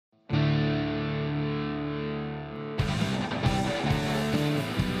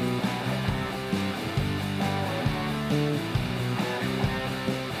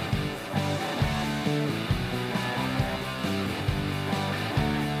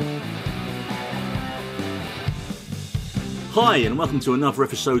Hi, and welcome to another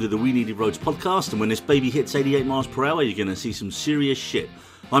episode of the We Needed Roads podcast. And when this baby hits 88 miles per hour, you're going to see some serious shit.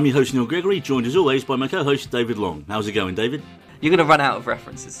 I'm your host, Neil Gregory, joined as always by my co-host, David Llong. How's it going, David? You're going to run out of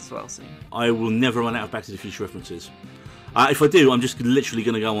references as well soon. I will never run out of Back to the Future references. If I do, I'm just literally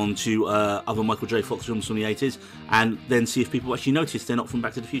going to go on to other Michael J. Fox films from the 80s and then see if people actually notice they're not from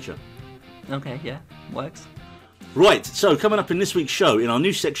Back to the Future. Okay, yeah, works. Right, so coming up in this week's show, in our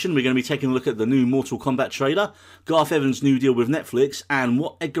news section, we're going to be taking a look at the new Mortal Kombat trailer, Gareth Evans' new deal with Netflix, and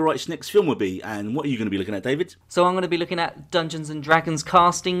what Edgar Wright's next film will be. And what are you going to be looking at, David? So I'm going to be looking at Dungeons & Dragons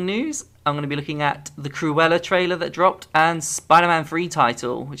casting news. I'm going to be looking at the Cruella trailer that dropped, and Spiderman 3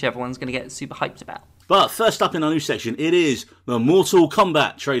 title, which everyone's going to get super hyped about. But first up in our news section, it is the Mortal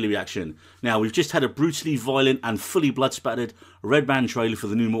Kombat trailer reaction. Now, we've just had a brutally violent and fully blood-spattered red band trailer for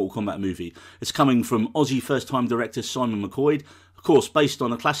the new Mortal Kombat movie. It's coming from Aussie first-time director Simon McCoy, of course based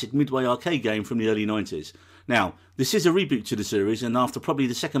on a classic Midway arcade game from the early 90s. Now, this is a reboot to the series, and after probably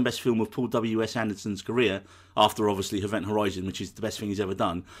the second best film of Paul W.S. Anderson's career, after obviously Event Horizon, which is the best thing he's ever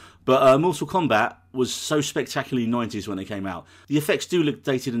done. But Mortal Kombat was so spectacularly 90s when it came out. The effects do look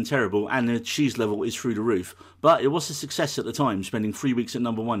dated and terrible, and the cheese level is through the roof, but it was a success at the time, spending 3 weeks at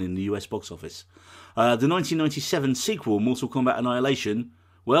number 1 in the US box office. The 1997 sequel, Mortal Kombat Annihilation,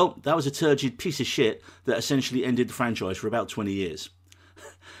 well, that was a turgid piece of shit that essentially ended the franchise for about 20 years.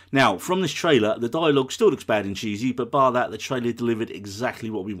 Now, from this trailer, the dialogue still looks bad and cheesy, but bar that, the trailer delivered exactly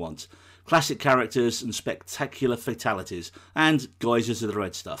what we want. Classic characters and spectacular fatalities, and geysers of the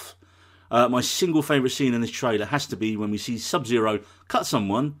red stuff. My single favourite scene in this trailer has to be when we see Sub-Zero cut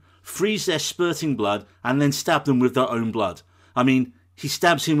someone, freeze their spurting blood, and then stab them with their own blood. I mean, he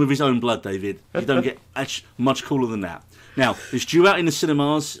stabs him with his own blood, David. You don't get much cooler than that. Now, it's due out in the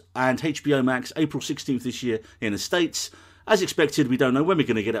cinemas and HBO Max April 16th this year in the States. As expected, we don't know when we're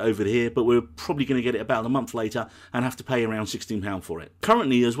going to get it over here, but we're probably going to get it about a month later and have to pay around £16 for it.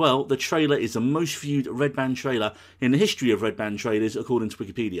 Currently as well, the trailer is the most viewed Red Band trailer in the history of Red Band trailers, according to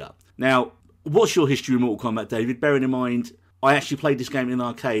Wikipedia. Now, what's your history of Mortal Kombat, David? Bearing in mind, I actually played this game in an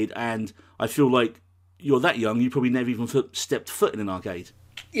arcade, and I feel like you're that young, you probably never even stepped foot in an arcade.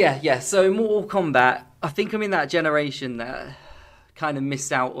 Yeah, so Mortal Kombat, I think I'm in that generation that kind of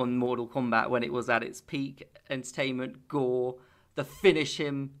missed out on Mortal Kombat when it was at its peak. Entertainment, gore, the finish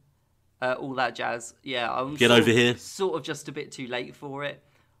him, all that jazz. Yeah, I'm over here. Sort of just a bit too late for it.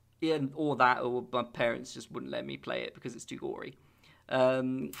 Yeah, or my parents just wouldn't let me play it because it's too gory. I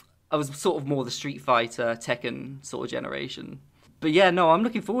was sort of more the Street Fighter, Tekken sort of generation. But yeah, no, I'm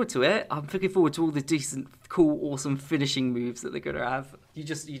looking forward to it. I'm looking forward to all the decent, cool, awesome finishing moves that they're going to have. You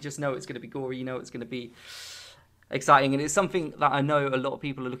just know it's going to be gory. You know it's going to be exciting, and it's something that I know a lot of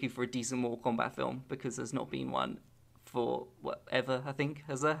people are looking for, a decent Mortal Kombat film, because there's not been one for whatever, I think,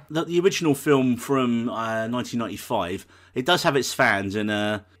 has there? The original film from 1995, it does have its fans,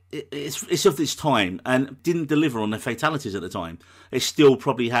 and it's of its time, and didn't deliver on their fatalities at the time. It still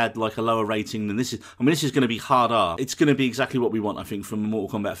probably had like a lower rating than this is. I mean, this is going to be hard R. It's going to be exactly what we want, I think, from a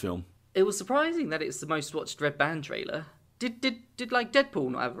Mortal Kombat film. It was surprising that it's the most watched Red Band trailer. Did like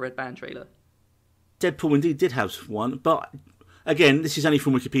Deadpool not have a Red Band trailer? Deadpool indeed did have one, but again, this is only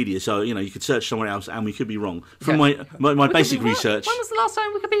from Wikipedia, so you could search somewhere else and we could be wrong. From my basic research, when was the last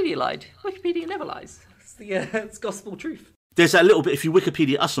time Wikipedia lied? Wikipedia never lies. It's gospel truth. There's that little bit. If you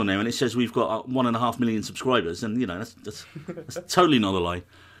Wikipedia us on there and it says we've got 1.5 million subscribers, and that's totally not a lie.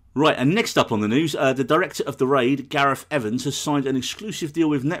 Right, and next up on the news, the director of The Raid, Gareth Evans, has signed an exclusive deal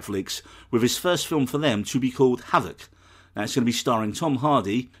with Netflix with his first film for them to be called Havoc. Now, it's going to be starring Tom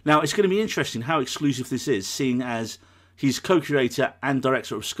Hardy. Now, it's going to be interesting how exclusive this is, seeing as he's co-creator and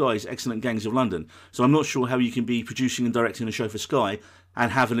director of Sky's excellent Gangs of London. So I'm not sure how you can be producing and directing a show for Sky and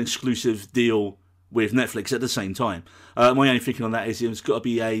have an exclusive deal with Netflix at the same time. My only thinking on that is it's got to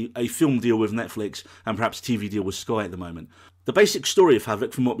be a film deal with Netflix and perhaps a TV deal with Sky at the moment. The basic story of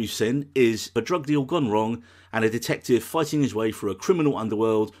Havoc, from what we've seen, is a drug deal gone wrong and a detective fighting his way through a criminal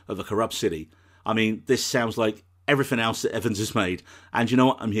underworld of a corrupt city. I mean, this sounds like everything else that Evans has made, and you know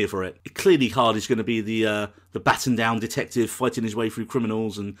what, I'm here for it. Clearly Hardy's going to be the batten down detective fighting his way through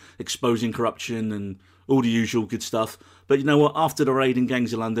criminals and exposing corruption and all the usual good stuff. But you know what, after The Raid and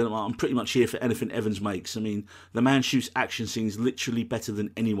Gangs of London, I'm pretty much here for anything Evans makes. I mean, the man shoots action scenes literally better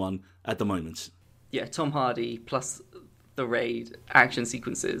than anyone at the moment. Yeah, Tom Hardy plus The Raid action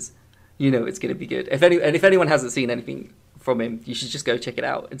sequences, it's going to be good. If anyone hasn't seen anything from him, you should just go check it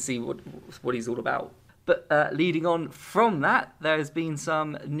out and see what he's all about. But leading on from that, there has been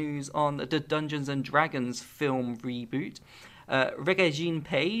some news on the Dungeons & Dragons film reboot. Regé-Jean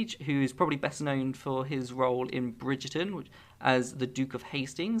Page, who is probably best known for his role in Bridgerton as the Duke of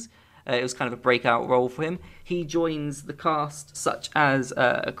Hastings, It was kind of a breakout role for him. He joins the cast such as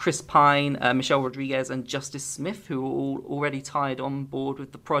Chris Pine, Michelle Rodriguez, and Justice Smith, who are all already tied on board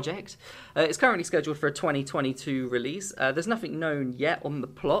with the project. It's currently scheduled for a 2022 release. There's nothing known yet on the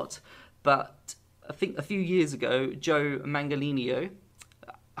plot, but I think a few years ago, Joe Manganiello,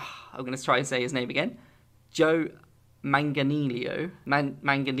 I'm going to try and say his name again, Joe Manganiello,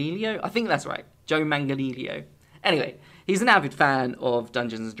 Manganiello? I think that's right, Joe Manganiello. Anyway, he's an avid fan of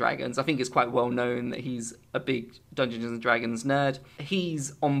Dungeons and Dragons. I think it's quite well known that he's a big Dungeons and Dragons nerd.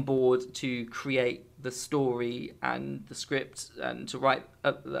 He's on board to create the story and the script and to write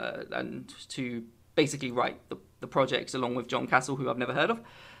and to basically write the project along with John Castle, who I've never heard of.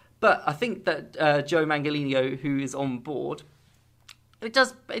 But I think that Joe Manganiello, who is on board, it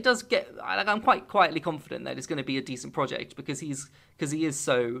does get. I'm quite quietly confident that it's going to be a decent project because he is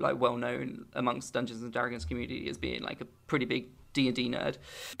so like well known amongst Dungeons and Dragons community as being like a pretty big D&D nerd.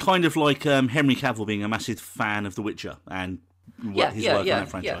 Kind of like Henry Cavill being a massive fan of The Witcher and his work on that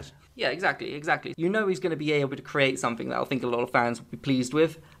franchise. Yeah, exactly. You know he's going to be able to create something that I think a lot of fans will be pleased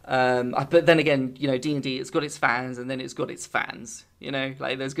with. But then again, you know, D&D, it's got its fans and then it's got its fans. You know,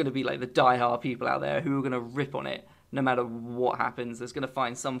 like there's going to be like the die-hard people out there who are going to rip on it no matter what happens. There's going to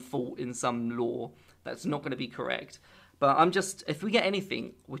find some fault in some lore that's not going to be correct. But if we get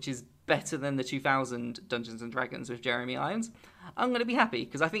anything which is better than the 2000 Dungeons and Dragons with Jeremy Irons, I'm going to be happy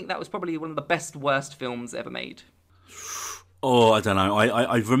because I think that was probably one of the best worst films ever made. Oh, I don't know.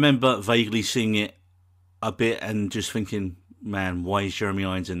 I remember vaguely seeing it a bit and just thinking, man, why is Jeremy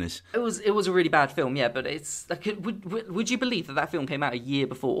Irons in this? It was a really bad film, yeah. But it's like, would you believe that film came out a year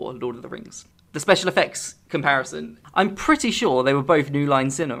before Lord of the Rings? The special effects comparison, I'm pretty sure they were both New Line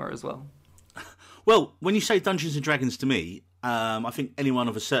Cinema as well. Well, when you say Dungeons and Dragons to me, I think anyone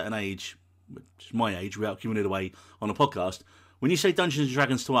of a certain age, which is my age, without giving it away on a podcast, when you say Dungeons and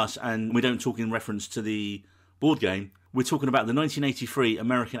Dragons to us, and we don't talk in reference to the board game, we're talking about the 1983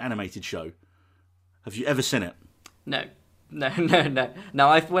 American animated show. Have you ever seen it? No.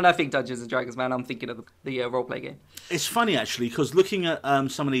 When I think Dungeons and Dragons, man, I'm thinking of the roleplay game. It's funny, actually, because looking at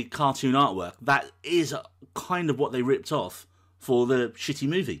some of the cartoon artwork, that is kind of what they ripped off for the shitty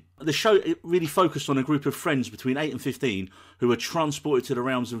movie. The show it really focused on a group of friends between 8 and 15 who are transported to the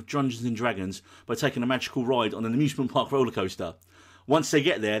realms of Dungeons and Dragons by taking a magical ride on an amusement park roller coaster. Once they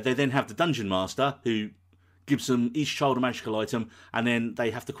get there, they then have the Dungeon Master, who gives them each child a magical item, and then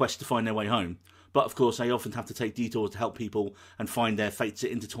they have to quest to find their way home. But of course, they often have to take detours to help people and find their fates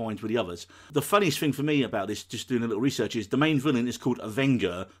intertwined with the others. The funniest thing for me about this, just doing a little research, is the main villain is called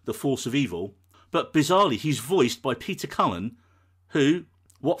Avenger, the Force of Evil. But bizarrely, he's voiced by Peter Cullen, who,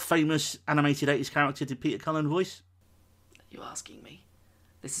 what famous animated 80s character did Peter Cullen voice? You're asking me.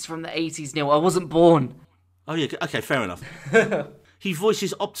 This is from the 80s, Neil. I wasn't born. Oh yeah, okay, fair enough. He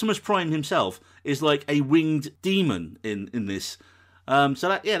voices Optimus Prime himself, is like a winged demon in this. So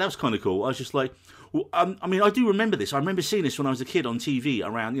that was kind of cool. I was just like, well, I mean, I do remember this. I remember seeing this when I was a kid on TV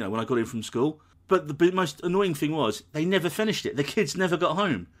around, when I got in from school. But the most annoying thing was they never finished it. The kids never got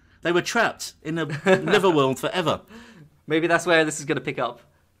home. They were trapped in a netherworld forever. Maybe that's where this is going to pick up.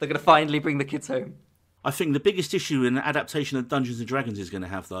 They're going to finally bring the kids home. I think the biggest issue in the adaptation of Dungeons and Dragons is going to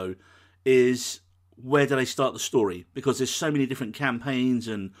have, though, is where do they start the story? Because there's so many different campaigns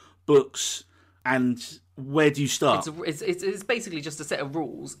and books, and where do you start? It's basically just a set of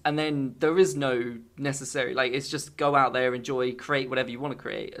rules, and then there is no necessary, it's just go out there, enjoy, create whatever you want to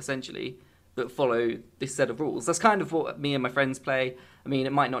create, essentially, that follow this set of rules. That's kind of what me and my friends play. I mean,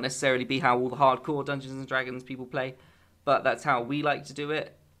 it might not necessarily be how all the hardcore Dungeons and Dragons people play, but that's how we like to do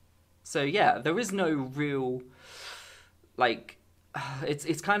it. So yeah, there is no real,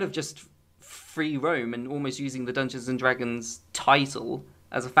 it's kind of just free roam and almost using the Dungeons and Dragons title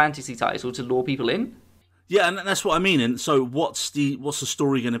as a fantasy title to lure people in. Yeah, and that's what I mean. And so, what's the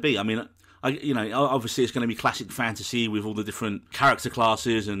story going to be? I mean, obviously it's going to be classic fantasy with all the different character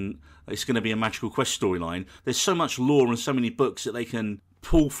classes, and it's going to be a magical quest storyline. There's so much lore and so many books that they can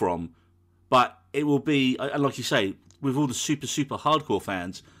pull from, but it will be, like you say, with all the super hardcore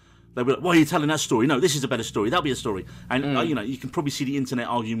fans, they'll be like, "Why are you telling that story? No, this is a better story. That'll be a story." And you can probably see the internet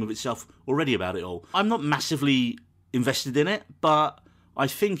arguing with itself already about it all. I'm not massively invested in it, but I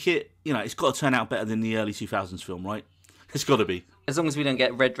think it's got to turn out better than the early 2000s film, right? It's got to be. As long as we don't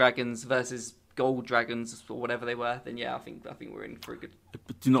get red dragons versus gold dragons or whatever they were, then yeah, I think we're in for a good.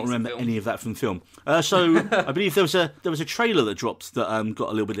 I do not remember any of that from the film. So I believe there was a trailer that dropped that got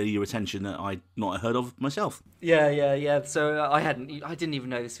a little bit of your attention that I'd not heard of myself. Yeah. So I didn't even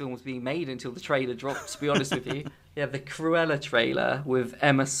know this film was being made until the trailer dropped. To be honest with you, yeah, the Cruella trailer with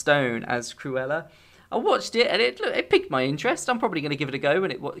Emma Stone as Cruella. I watched it and it piqued my interest. I'm probably going to give it a go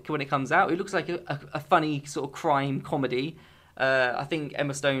when it comes out. It looks like a funny sort of crime comedy. I think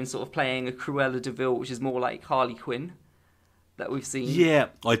Emma Stone's sort of playing a Cruella de Vil, which is more like Harley Quinn that we've seen. Yeah,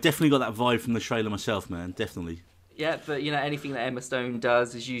 I definitely got that vibe from the trailer myself, man. Definitely. Yeah, but anything that Emma Stone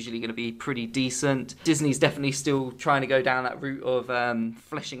does is usually going to be pretty decent. Disney's definitely still trying to go down that route of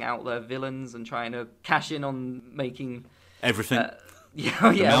fleshing out their villains and trying to cash in on making everything.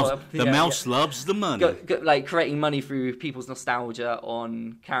 The mouse loves the money. Like creating money through people's nostalgia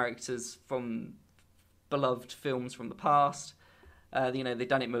on characters from beloved films from the past. They've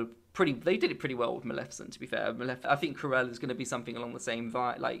done it they did it pretty well with Maleficent, to be fair. I think Cruella is going to be something along the same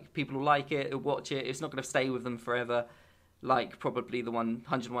vibe. Like, people will like it, will watch it. It's not going to stay with them forever, like probably the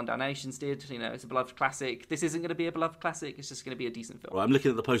 101 Dalmatians did. It's a beloved classic. This isn't going to be a beloved classic. It's just going to be a decent film. Right, I'm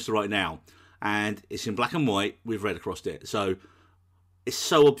looking at the poster right now, and it's in black and white with red across it. So it's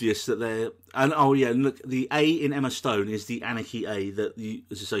so obvious that they're... And look, the A in Emma Stone is the anarchy A that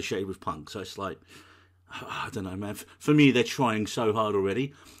is associated with punk. So it's like... I don't know, man. For me, they're trying so hard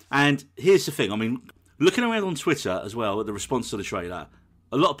already. And here's the thing. I mean, looking around on Twitter as well at the response to the trailer,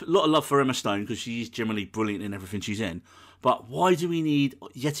 a lot of love for Emma Stone because she's generally brilliant in everything she's in. But why do we need,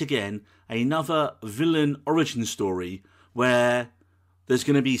 yet again, another villain origin story where there's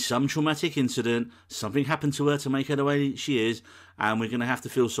going to be some traumatic incident, something happened to her to make her the way she is, and we're going to have to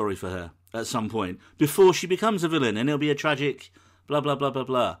feel sorry for her at some point before she becomes a villain, and it'll be a tragic blah, blah, blah, blah,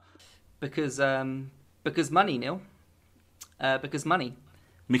 blah. Because money, Neil. Because money.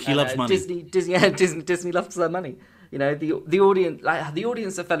 Mickey loves money. Disney loves their money. The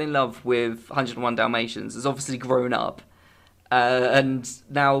audience that fell in love with 101 Dalmatians has obviously grown up, and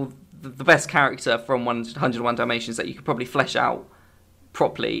now the best character from 101 Dalmatians that you could probably flesh out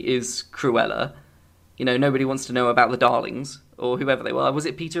properly is Cruella. Nobody wants to know about the Darlings or whoever they were. Was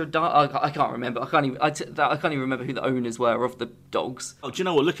it Peter? I can't remember. I can't even remember who the owners were of the dogs. Oh, do you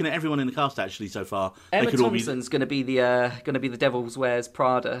know what? Looking at everyone in the cast actually so far, Emma Thompson's going to be the Devil's Wears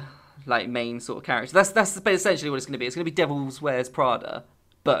Prada main sort of character. That's essentially what it's going to be. It's going to be Devil's Wears Prada,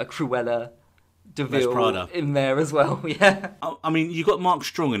 but a Cruella de Vil in there as well. Yeah. I mean, you got Mark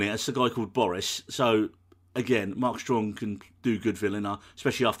Strong in it as a guy called Boris. So again, Mark Strong can do good villain,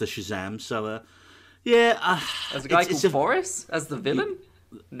 especially after Shazam. So. As a guy called Boris as the villain?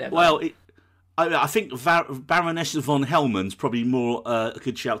 Never. Well, I think Baroness von Hellman's probably more a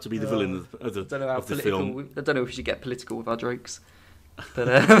good shout to be the villain of the film. I don't know if we should get political with our jokes. But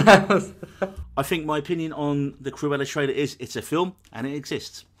I think my opinion on the Cruella trailer is it's a film and it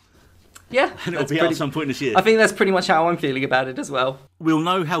exists. Yeah. And it'll be out at some point this year. I think that's pretty much how I'm feeling about it as well. We'll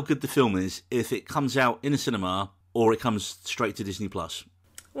know how good the film is if it comes out in a cinema or it comes straight to Disney+.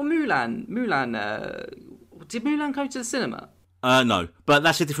 Well, Mulan, did Mulan go to the cinema? No, but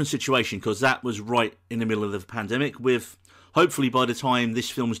that's a different situation because that was right in the middle of the pandemic. With hopefully by the time this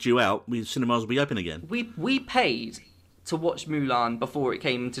film's due out, cinemas will be open again. We paid to watch Mulan before it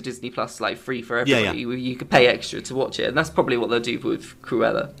came to Disney Plus, free for everybody. Yeah. You could pay extra to watch it, and that's probably what they'll do with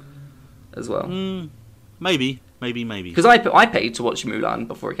Cruella as well. Maybe. Because I paid to watch Mulan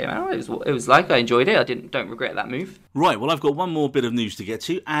before it came out. It was I enjoyed it. I don't regret that move. Right, well, I've got one more bit of news to get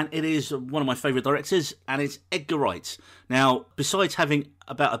to, and it is one of my favourite directors, and it's Edgar Wright. Now, besides having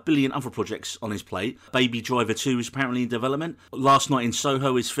about 1 billion other projects on his plate, Baby Driver 2 is apparently in development. Last Night in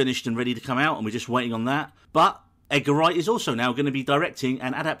Soho is finished and ready to come out, and we're just waiting on that. But Edgar Wright is also now going to be directing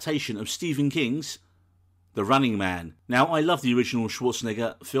an adaptation of Stephen King's The Running Man. Now, I love the original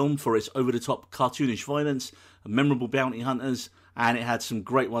Schwarzenegger film for its over-the-top cartoonish violence, memorable bounty hunters, and it had some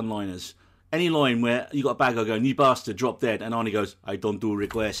great one-liners. Any line where you got a bad guy going, "You bastard, drop dead," and Arnie goes, "I don't do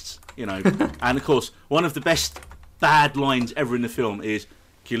requests," And of course, one of the best bad lines ever in the film is,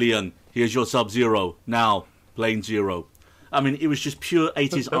 "Killian, here's your Sub-Zero. Now, Plane Zero." I mean, it was just pure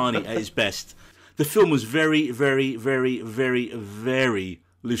 80s Arnie at his best. The film was very, very, very, very, very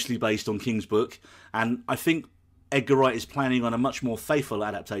loosely based on King's book, and I think Edgar Wright is planning on a much more faithful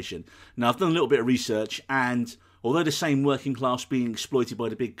adaptation. Now, I've done a little bit of research, and although the same working class being exploited by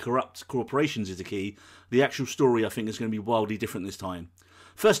the big corrupt corporations is the key, the actual story I think is going to be wildly different this time.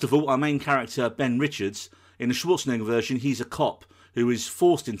 First of all, our main character, Ben Richards, in the Schwarzenegger version, he's a cop who is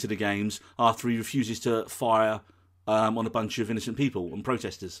forced into the games after he refuses to fire on a bunch of innocent people and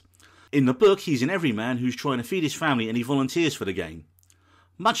protesters. In the book, he's an everyman who's trying to feed his family and he volunteers for the game.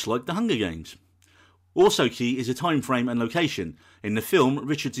 Much like the Hunger Games. Also key is the time frame and location. In the film,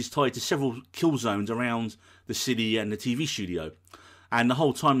 Richards is tied to several kill zones around the city and the TV studio, and the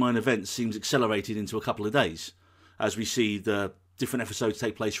whole timeline event seems accelerated into a couple of days, as we see the different episodes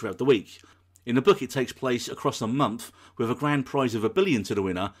take place throughout the week. In the book, it takes place across a month with a grand prize of $1 billion to the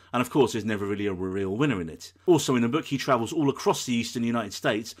winner, and of course there's never really a real winner in it. Also in the book, he travels all across the eastern United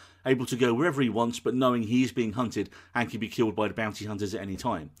States, able to go wherever he wants, but knowing he is being hunted and can be killed by the bounty hunters at any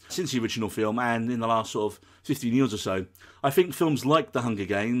time. Since the original film, and in the last sort of 15 years or so, I think films like The Hunger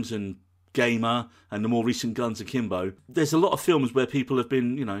Games and Gamer and the more recent Guns Akimbo, there's a lot of films where people have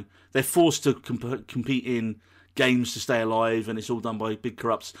been, they're forced to compete in games to stay alive, and it's all done by big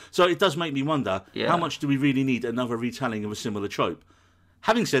corrupts. So it does make me wonder, how much do we really need another retelling of a similar trope?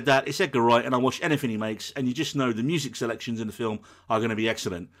 Having said that, it's Edgar Wright, and I watch anything he makes, and you just know the music selections in the film are going to be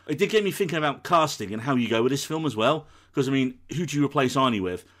excellent. It did get me thinking about casting and how you go with this film as well, because, who do you replace Arnie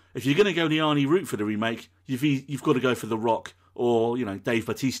with? If you're going to go the Arnie route for the remake, you've got to go for The Rock or, Dave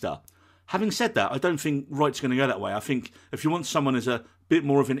Bautista. Having said that, I don't think Wright's going to go that way. I think if you want someone as a bit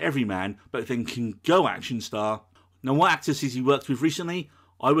more of an everyman, but then can go action star. Now, what actors has he worked with recently?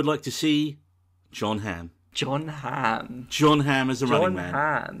 I would like to see Jon Hamm. Jon Hamm. Jon Hamm as a running man. Jon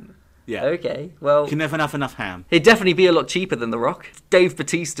Hamm. Yeah. Okay, well... Can never have enough ham. It'd definitely be a lot cheaper than The Rock. Dave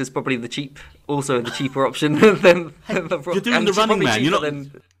Bautista's probably the cheaper option than The Rock. You're doing the running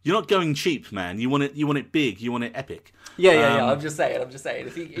man. You're not going cheap, man. You want it big. You want it epic. Yeah. I'm just saying.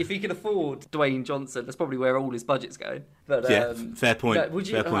 If he can afford Dwayne Johnson, that's probably where all his budget's going. But fair point.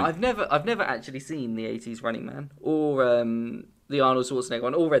 Fair point. I've never actually seen the 80s Running Man or the Arnold Schwarzenegger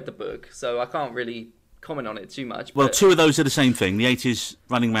one, or read the book, so I can't really comment on it too much. Well, two of those are the same thing. The 80s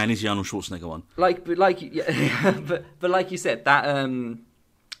Running Man is the Arnold Schwarzenegger one. But like you said,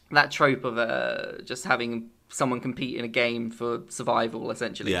 that trope of just having someone compete in a game for survival,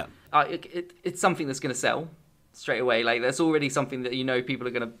 essentially. Yeah. It's something that's going to sell straight away. Like, that's already something that people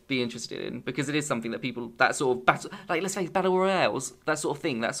are going to be interested in, because it is something that people, that sort of battle, like, let's face it, battle royales, that sort of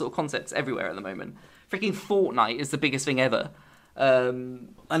thing, that sort of concept's everywhere at the moment. Freaking Fortnite is the biggest thing ever.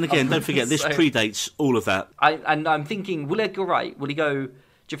 And again, don't forget, this predates all of that. I'm thinking, will Edgar Wright, do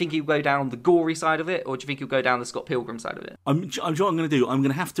you think he'll go down the gory side of it, or do you think he'll go down the Scott Pilgrim side of it? What I'm going to do, I'm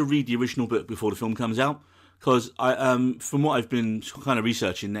going to have to read the original book before the film comes out, because from what I've been kind of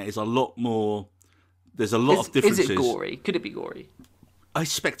researching, there's a lot of differences. Is it gory? Could it be gory?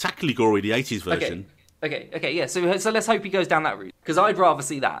 It's spectacularly gory, the 80s version. Okay, yeah. So let's hope he goes down that route, because I'd rather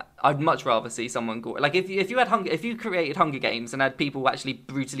see that. I'd much rather see someone gory. Like, if you created Hunger Games and had people actually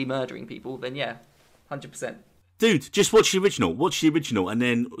brutally murdering people, then yeah, 100%. Dude, just watch the original, and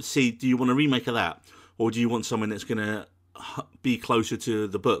then see, do you want a remake of that, or do you want someone that's going to be closer to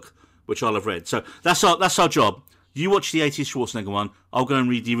the book, which I'll have read? So that's our job. You watch the 80s Schwarzenegger one, I'll go and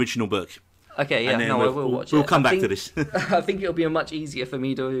read the original book. Okay, yeah, I will watch it. We'll come back to this. I think it'll be much easier for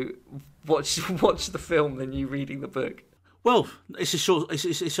me to watch the film than you reading the book. Well,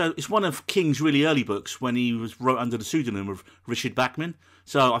 it's one of King's really early books when he wrote under the pseudonym of Richard Bachman.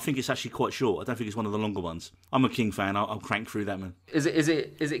 So I think it's actually quite short. I don't think it's one of the longer ones. I'm a King fan. I'll crank through that, man. Is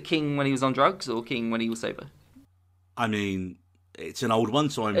it King when he was on drugs, or King when he was sober? It's an old one,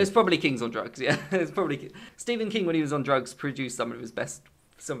 so It's probably King's on drugs. Yeah, it's probably Stephen King when he was on drugs produced some of his best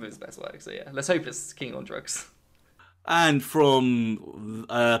work. So yeah, let's hope it's King on drugs. And from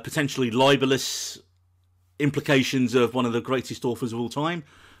potentially libelous implications of one of the greatest authors of all time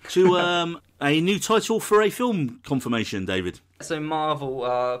to a new title for a film confirmation, David. So Marvel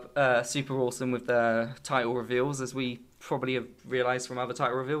are super awesome with their title reveals, as we probably have realised from other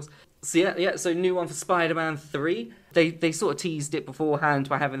title reveals. So yeah. So new one for Spider-Man 3. They sort of teased it beforehand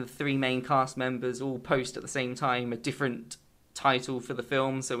by having the three main cast members all post at the same time a different title for the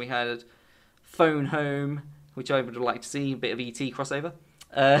film. So we had Phone Home, which I would like to see, a bit of E.T. crossover,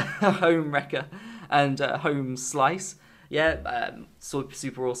 Home Wrecker, and Home Slice. Yeah,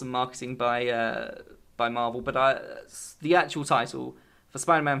 super awesome marketing by Marvel. But the actual title for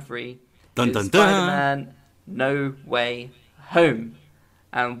Spider-Man 3 is Spider-Man No Way Home.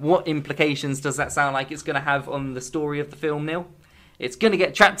 And what implications does that sound like it's going to have on the story of the film, Neil? It's going to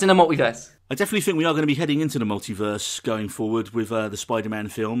get trapped in a multiverse. I definitely think we are going to be heading into the multiverse going forward with the Spider-Man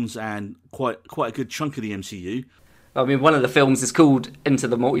films and quite a good chunk of the MCU. I mean, one of the films is called Into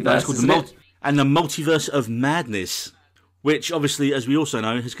the Multiverse, and the Multiverse of Madness, which obviously, as we also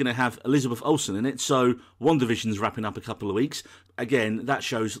know, is going to have Elizabeth Olsen in it. So WandaVision's wrapping up a couple of weeks. Again, that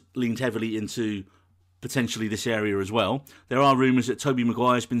show's leaned heavily into potentially this area as well. There are rumours that Tobey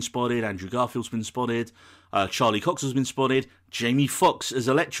Maguire's been spotted, Andrew Garfield's been spotted, Charlie Cox has been spotted, Jamie Foxx as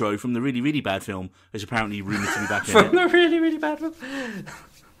Electro from the really, really bad film is apparently rumoured to be back in it. From the really, really bad film?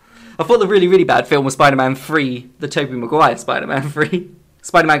 I thought the really, really bad film was Spider-Man 3, the Tobey Maguire Spider-Man 3.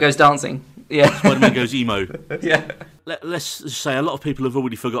 Spider-Man Goes Dancing. Yeah. Spider-Man Goes Emo. Yeah. Let's just say a lot of people have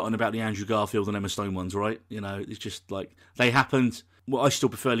already forgotten about the Andrew Garfield and Emma Stone ones, right? It's just like, they happened. Well, I still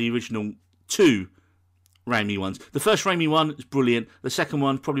prefer the original two Raimi ones. The first Raimi one is brilliant. The second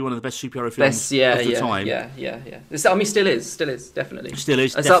one, probably one of the best superhero films of the time. I mean, still is, definitely. Still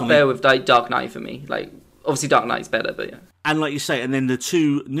is, it's definitely. up there with Dark Knight for me. Like, obviously Dark Knight's better, but yeah. And like you say, and then the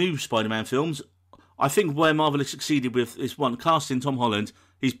two new Spider-Man films, I think where Marvel has succeeded with is, one, casting Tom Holland,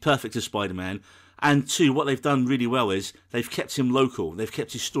 he's perfect as Spider-Man, and two, what they've done really well is they've kept him local. They've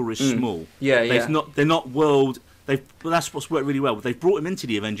kept his stories small. They're not world. That's what's worked really well. They've brought him into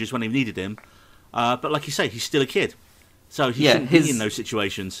the Avengers when they needed him, but like you say, he's still a kid, so he shouldn't be in those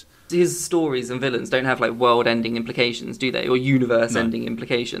situations. His stories and villains don't have like world-ending implications, do they? Or universe-ending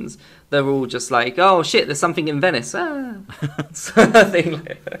implications. They're all just like, oh shit, there's something in Venice. Thing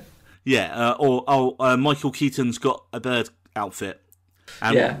like that. Yeah, Michael Keaton's got a bird outfit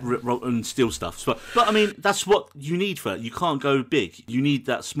and steal stuff. But I mean, that's what you need for it. You can't go big. You need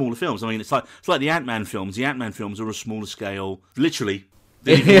that smaller films. I mean, it's like the Ant-Man films. The Ant-Man films are a smaller scale, literally.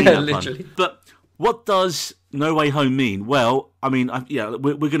 Literally. But what does No Way Home mean? Well, I mean,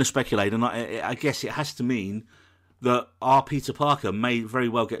 we're going to speculate, and I guess it has to mean that our Peter Parker may very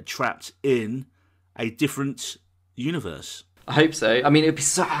well get trapped in a different universe. I hope so. I mean, it'd be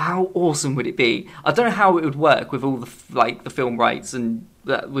how awesome would it be? I don't know how it would work with all the film rights and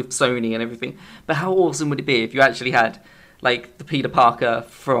with Sony and everything, but how awesome would it be if you actually had like the Peter Parker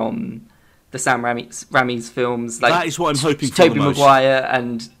from the Sam Raimi's films? Like, that is what I'm hoping for. Tobey Maguire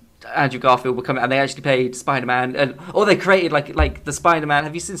and Andrew Garfield will come out, and they actually played Spider-Man, or they created like the Spider-Man.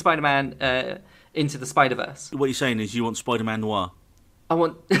 Have you seen Spider-Man Into the Spider-Verse? What you're saying is you want Spider-Man Noir. I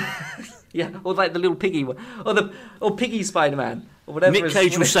want, or like the little piggy one, or Piggy Spider-Man, or whatever. Nick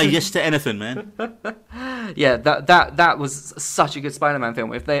Cage will say yes to anything, man. Yeah, that was such a good Spider-Man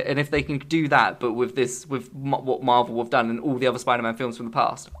film. If they can do that, but with what Marvel have done and all the other Spider-Man films from the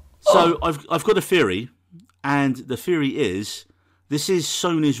past. So I've got a theory, and the theory is this is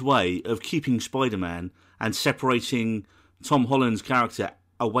Sony's way of keeping Spider-Man and separating Tom Holland's character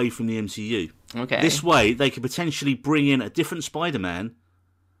away from the MCU. Okay. This way, they could potentially bring in a different Spider-Man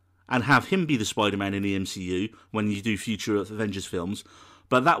and have him be the Spider-Man in the MCU when you do future Avengers films.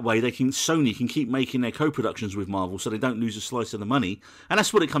 But that way, Sony can keep making their co-productions with Marvel so they don't lose a slice of the money. And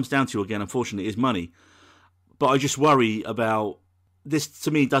that's what it comes down to again, unfortunately, is money. But I just worry about... This, to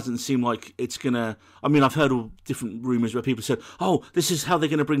me, doesn't seem like it's going to... I mean, I've heard all different rumours where people said, oh, this is how they're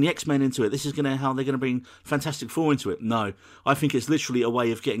going to bring the X-Men into it. This is how they're going to bring Fantastic Four into it. No, I think it's literally a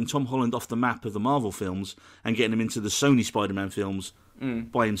way of getting Tom Holland off the map of the Marvel films and getting him into the Sony Spider-Man films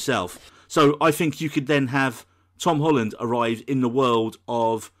by himself. So I think you could then have Tom Holland arrive in the world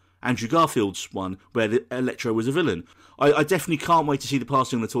of Andrew Garfield's one, where the Electro was a villain. I definitely can't wait to see the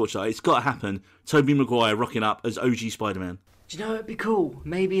passing of the torch. It's got to happen. Tobey Maguire rocking up as OG Spider-Man. Do you know it'd be cool?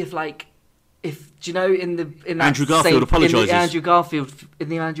 Maybe if do you know in that Andrew Garfield apologises. In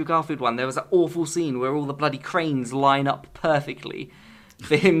the Andrew Garfield one, there was that awful scene where all the bloody cranes line up perfectly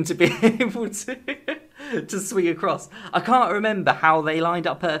for him to be able to swing across. I can't remember how they lined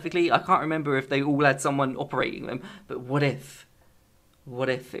up perfectly. I can't remember if they all had someone operating them. But what if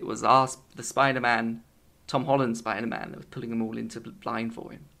it was the Spider-Man, Tom Holland Spider-Man, that was pulling them all into line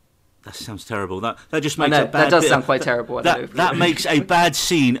for him? That sounds terrible. That just makes a bad. That does sound quite terrible. That makes a bad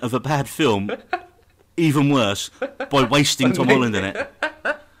scene of a bad film even worse by wasting Tom Holland in it.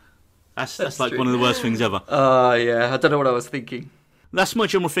 That's like true. One of the worst things ever. Yeah, I don't know what I was thinking. That's my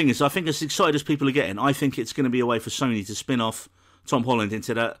general thing. I think as excited as people are getting, I think it's going to be a way for Sony to spin off Tom Holland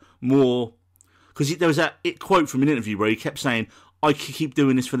into that more... Because there was that quote from an interview where he kept saying, I could keep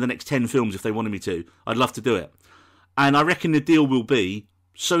doing this for the next 10 films if they wanted me to. I'd love to do it. And I reckon the deal will be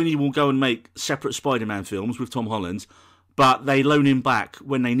Sony will go and make separate Spider-Man films with Tom Holland, but they loan him back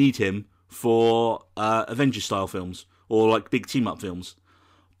when they need him for Avengers-style films or like big team-up films.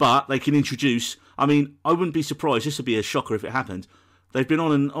 But they can introduce... I mean, I wouldn't be surprised. This would be a shocker if it happened. They've been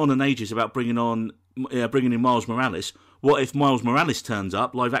on and ages about bringing in Miles Morales. What if Miles Morales turns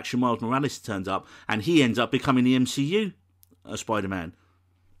up, live-action Miles Morales turns up, and he ends up becoming the MCU Spider-Man?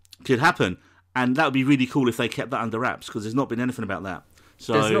 Could happen. And that would be really cool if they kept that under wraps, because there's not been anything about that.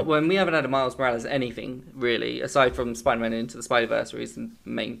 So when we haven't had a Miles Morales anything really, aside from Spider-Man Into the Spider-Verse, where he's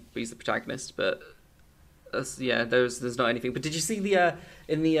the protagonist. But there's not anything. But did you see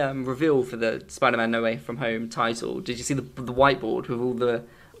in the reveal for the Spider-Man No Way From Home title? Did you see the whiteboard with all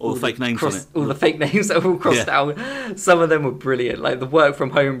the fake names on it? All the fake names that were all crossed out. Some of them were brilliant, like the work from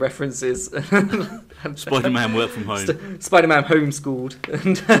home references. Spider-Man work from home. Spider-Man homeschooled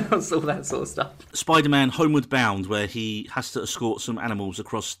and all that sort of stuff. Spider-Man Homeward Bound, where he has to escort some animals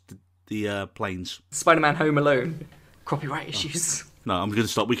across the plains. Spider-Man Home Alone. Copyright issues. No, I'm going to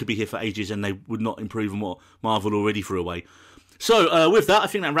stop. We could be here for ages and they would not improve on what Marvel already threw away. So with that, I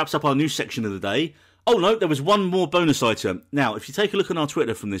think that wraps up our news section of the day. Oh no, there was one more bonus item. Now, if you take a look on our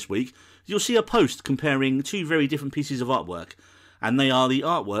Twitter from this week, you'll see a post comparing two very different pieces of artwork. And they are the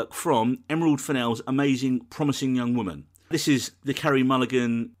artwork from Emerald Fennell's amazing Promising Young Woman. This is the Carey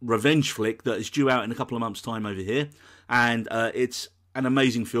Mulligan revenge flick that is due out in a couple of months' time over here. And it's an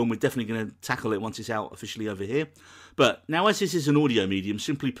amazing film. We're definitely going to tackle it once it's out officially over here. But now, as this is an audio medium,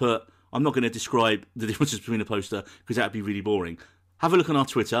 simply put, I'm not going to describe the differences between a poster because that would be really boring. Have a look on our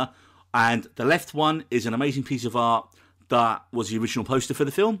Twitter. And the left one is an amazing piece of art that was the original poster for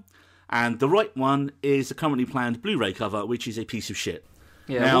the film. And the right one is the currently planned Blu-ray cover, which is a piece of shit.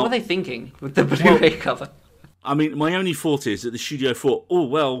 Yeah, now, what were they thinking with the Blu-ray cover? I mean, my only thought is that the studio thought, oh,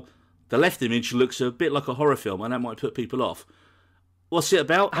 well, the left image looks a bit like a horror film, and that might put people off. What's it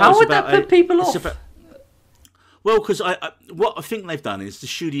about? How would that put people off? Well, because what I think they've done is the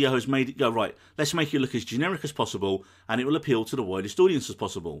studio has made it go, right, let's make it look as generic as possible, and it will appeal to the widest audience as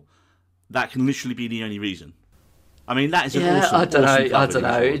possible. That can literally be the only reason. I mean, that is an awesome. I don't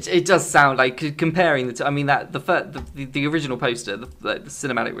know. It does sound like comparing the two. I mean, that the original poster, the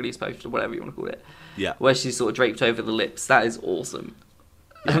cinematic release poster, whatever you want to call it, yeah, where she's sort of draped over the lips. That is awesome.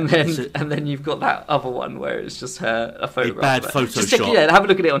 Yeah, and then you've got that other one where it's just her a photograph. A bad Photoshop. Just have a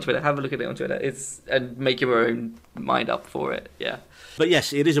look at it on Twitter. And make your own mind up for it. Yeah. But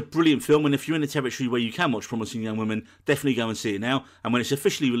yes, it is a brilliant film, and if you're in a territory where you can watch Promising Young Women, definitely go and see it now. And when it's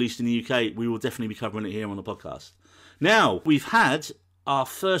officially released in the UK, we will definitely be covering it here on the podcast. Now, we've had our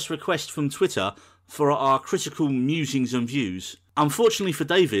first request from Twitter for our critical musings and views. Unfortunately for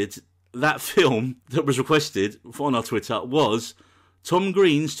David, that film that was requested on our Twitter was Tom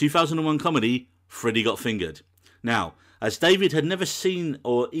Green's 2001 comedy, Freddy Got Fingered. Now, as David had never seen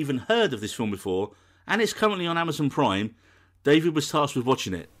or even heard of this film before, and it's currently on Amazon Prime, David was tasked with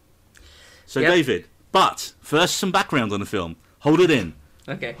watching it. So, yep. David, but first some background on the film. Hold it in.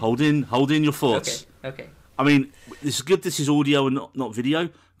 Okay. Hold in your thoughts. Okay. I mean, this is good this is audio and not video,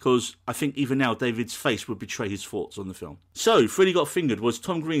 because I think even now David's face would betray his thoughts on the film. So, Freddy Got Fingered was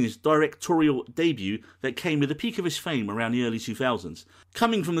Tom Green's directorial debut that came with the peak of his fame around the early 2000s.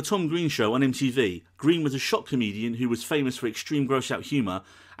 Coming from the Tom Green Show on MTV, Green was a shock comedian who was famous for extreme gross-out humour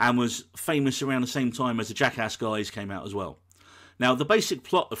and was famous around the same time as the Jackass guys came out as well. Now, the basic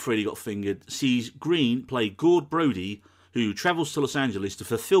plot of Freddy Got Fingered sees Green play Gord Brody, who travels to Los Angeles to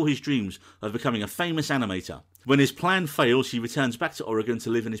fulfill his dreams of becoming a famous animator. When his plan fails, he returns back to Oregon to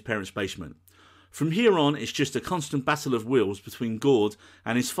live in his parents' basement. From here on, it's just a constant battle of wills between Gord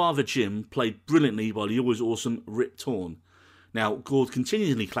and his father Jim, played brilliantly by the always awesome Rip Torn. Now, Gord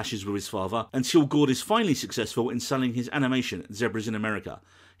continually clashes with his father until Gord is finally successful in selling his animation, Zebras in America.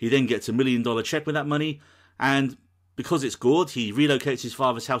 He then gets $1 million check with that money, and because it's Gord, he relocates his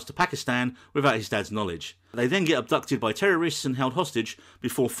father's house to Pakistan without his dad's knowledge. They then get abducted by terrorists and held hostage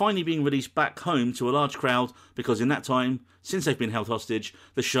before finally being released back home to a large crowd because in that time, since they've been held hostage,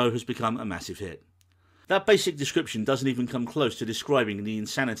 the show has become a massive hit. That basic description doesn't even come close to describing the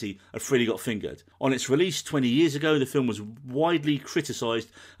insanity of Freddy Got Fingered. On its release 20 years ago, the film was widely criticised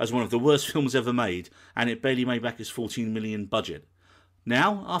as one of the worst films ever made, and it barely made back its $14 million budget.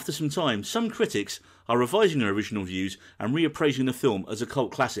 Now, after some time, some critics are revising their original views and reappraising the film as a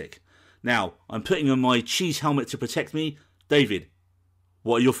cult classic. Now, I'm putting on my cheese helmet to protect me. David,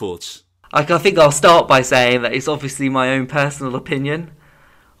 what are your thoughts? I think I'll start by saying that it's obviously my own personal opinion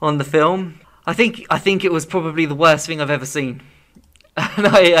on the film. I think it was probably the worst thing I've ever seen.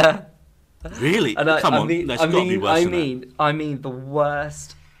 And really? Come on, there's got to be worse than that. I mean the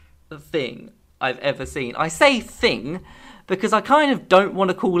worst thing I've ever seen. I say thing because I kind of don't want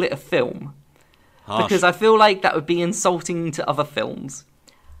to call it a film. Harsh. Because I feel like that would be insulting to other films.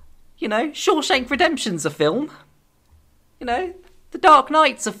 You know, Shawshank Redemption's a film. You know, The Dark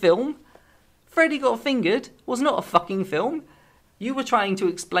Knight's a film. Freddy Got Fingered was not a fucking film. You were trying to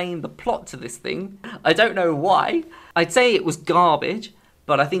explain the plot to this thing. I don't know why. I'd say it was garbage,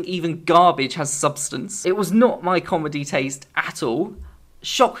 but I think even garbage has substance. It was not my comedy taste at all.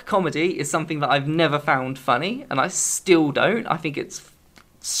 Shock comedy is something that I've never found funny, and I still don't. I think it's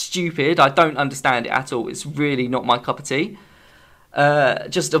stupid. I don't understand it at all. It's really not my cup of tea.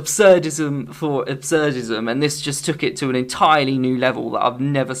 Just absurdism for absurdism, and this just took it to an entirely new level that I've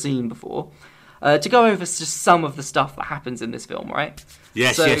never seen before. To go over just some of the stuff that happens in this film, right?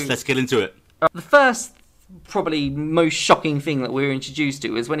 Yes, let's get into it. The first, probably most shocking thing that we're introduced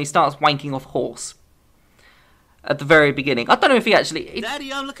to is when he starts wanking off horse. At the very beginning. I don't know if he actually... Daddy,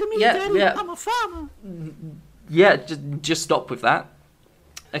 look at me, Daddy, yeah. I'm a farmer. Yeah, just stop with that.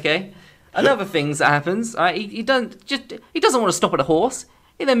 Okay? Another thing that happens, he doesn't want to stop at a horse.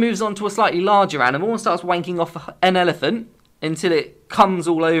 He then moves on to a slightly larger animal and starts wanking off an elephant. until it comes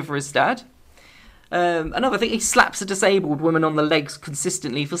all over his dad. Another thing, he slaps a disabled woman on the legs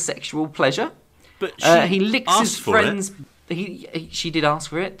consistently for sexual pleasure. But he licks his friend's... She did ask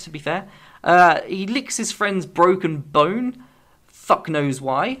for it, to be fair. He licks his friend's broken bone. Fuck knows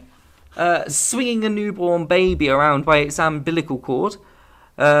why. Swinging a newborn baby around by its umbilical cord.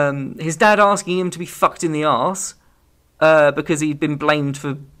 His dad asking him to be fucked in the arse because he'd been blamed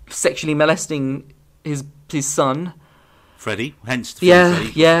for sexually molesting his son. Freddy, hence the film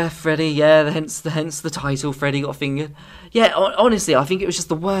Freddy. Freddy, yeah, hence the title, Freddy Got Fingered. Yeah, honestly, I think it was just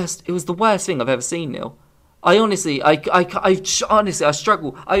the worst. It was the worst thing I've ever seen, Neil. I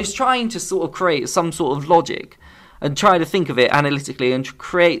struggle. I was trying to sort of create some sort of logic and try to think of it analytically and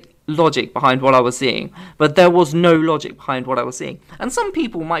create logic behind what I was seeing, but there was no logic behind what I was seeing. And some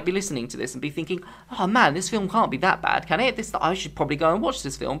people might be listening to this and be thinking, "Oh man, this film can't be that bad, can it? I should probably go and watch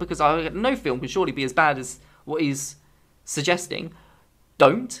this film because no film can surely be as bad as what he's suggesting."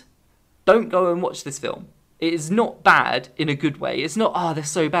 Don't go and watch this film. It is not bad in a good way. It's not, they're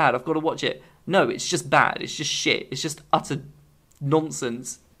so bad, I've got to watch it. No, it's just bad. It's just shit. It's just utter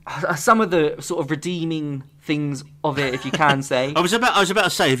nonsense. Some of the sort of redeeming things of it, if you can say. I was about to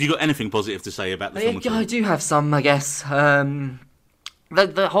say, have you got anything positive to say about the film? I do have some, I guess. The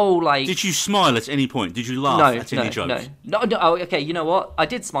whole, like... Did you smile at any point? Did you laugh at any jokes? No. Oh, okay, you know what? I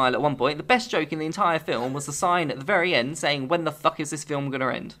did smile at one point. The best joke in the entire film was the sign at the very end saying, "When the fuck is this film going to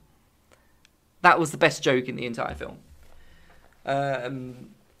end?" That was the best joke in the entire film.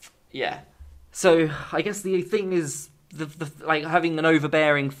 Yeah. So I guess the thing is, the like having an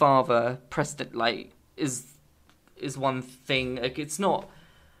overbearing father, Preston, like is one thing. Like, it's not,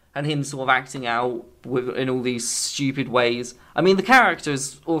 and him sort of acting out in all these stupid ways. I mean, the character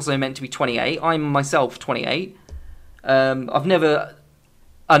is also meant to be 28. I'm myself 28. I've never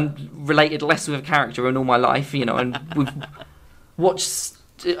related less with a character in all my life, and we've watched.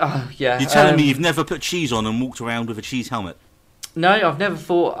 Yeah. You're telling me you've never put cheese on and walked around with a cheese helmet? No, I've never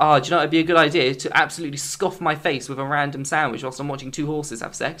thought, do you know it'd be a good idea to absolutely scoff my face with a random sandwich whilst I'm watching two horses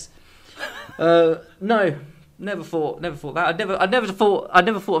have sex? No, never thought that. I'd never thought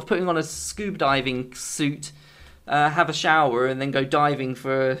of putting on a scuba diving suit, have a shower, and then go diving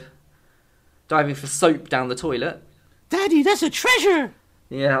for soap down the toilet. Daddy, that's a treasure.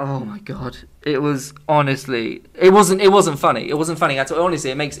 Yeah. Oh my god. It was honestly. It wasn't funny. It wasn't funny at all. Honestly,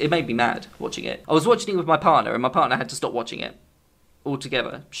 it made me mad watching it. I was watching it with my partner, and my partner had to stop watching it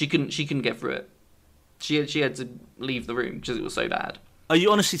altogether. She couldn't get through it. She had to leave the room because it was so bad. Are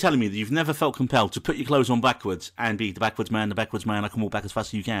you honestly telling me that you've never felt compelled to put your clothes on backwards and be the backwards man, I can walk back as fast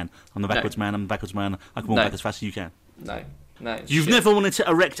as you can. I'm the backwards man, I can walk back as fast as you can. No. You've never wanted to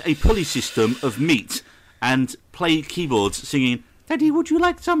erect a pulley system of meat and play keyboards singing, "Daddy, would you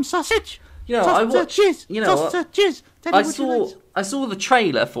like some sausage? Sausages. I saw the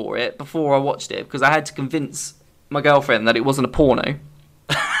trailer for it before I watched it because I had to convince my girlfriend that it wasn't a porno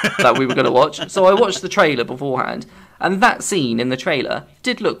that we were going to watch. So I watched the trailer beforehand, and that scene in the trailer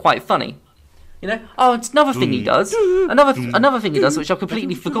did look quite funny. It's another thing he does. Another thing he does, which I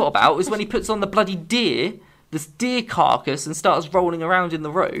completely forgot about, is when he puts on the bloody this deer carcass, and starts rolling around in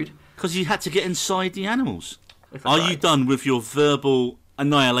the road. Because you had to get inside the animals. Are you done with your verbal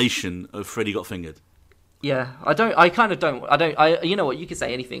annihilation of Freddy Got Fingered? Yeah, you know what, you could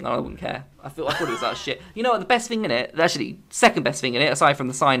say anything, I wouldn't care. I thought it was that shit. You know what, the best thing in it, actually, second best thing in it, aside from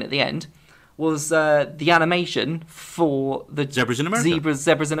the sign at the end, was the animation for the Zebras in America.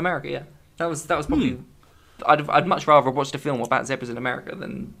 Zebras in America, yeah. That was probably... I'd much rather have watched a film about zebras in America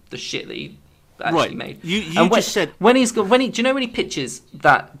than the shit that he actually made. You just said... do you know when he pitches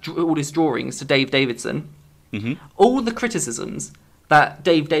all his drawings to Dave Davidson? Mm-hmm. All the criticisms that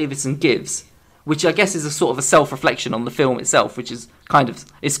Dave Davidson gives, which I guess is a sort of a self-reflection on the film itself, which is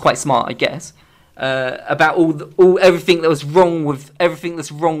it's quite smart, I guess, about everything that's wrong with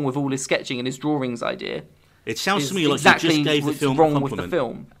all his sketching and his drawings idea. It sounds to me like exactly you just gave the film wrong a with the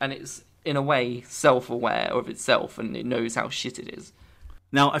film, and it's in a way self-aware of itself, and it knows how shit it is.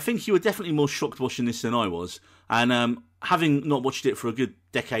 Now, I think you were definitely more shocked watching this than I was, and having not watched it for a good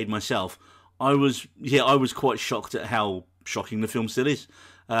decade myself, I was quite shocked at how shocking the film still is,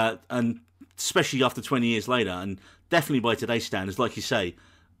 and especially after 20 years later, and definitely by today's standards, like you say,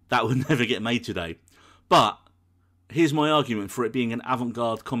 that would never get made today. But here's my argument for it being an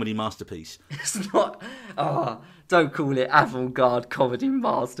avant-garde comedy masterpiece. It's not. Don't call it avant-garde comedy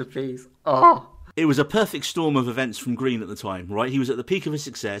masterpiece. It was a perfect storm of events from Green at the time, right? He was at the peak of his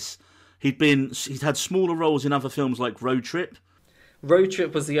success. He'd had smaller roles in other films like Road Trip. Road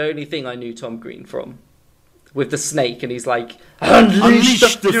Trip was the only thing I knew Tom Green from. with the snake, and he's like,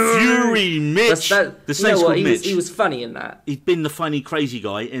 "Unleash the fury, Mitch." The snake's called Mitch. He was funny in that. He'd been the funny, crazy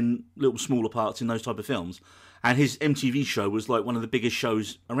guy in little smaller parts in those type of films, and his MTV show was like one of the biggest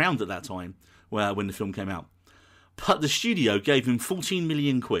shows around at that time, when the film came out. But the studio gave him 14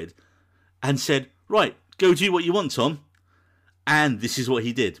 million quid and said, "Right, go do what you want, Tom." And this is what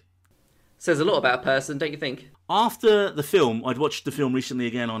he did. Says a lot about a person, don't you think? After the film, I'd watched the film recently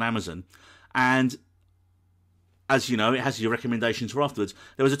again on Amazon, and as you know, it has your recommendations for afterwards.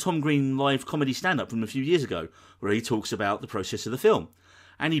 There was a Tom Green live comedy stand-up from a few years ago where he talks about the process of the film.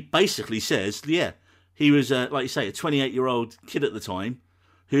 And he basically says, yeah, he was, like you say, a 28-year-old kid at the time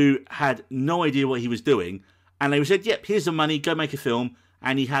who had no idea what he was doing. And they said, yep, here's the money, go make a film.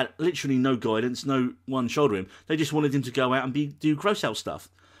 And he had literally no guidance, no one shoulder him. They just wanted him to go out and do gross-out stuff.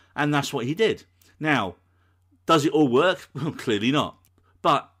 And that's what he did. Now, does it all work? Well, clearly not.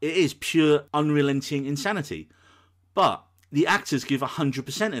 But it is pure, unrelenting insanity. But the actors give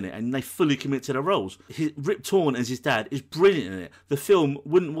 100% in it, and they fully commit to their roles. Rip Torn as his dad is brilliant in it. The film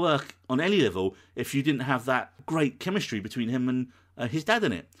wouldn't work on any level if you didn't have that great chemistry between him and his dad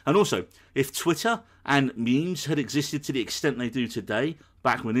in it. And also, if Twitter and memes had existed to the extent they do today,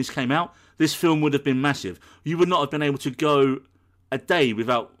 back when this came out, this film would have been massive. You would not have been able to go a day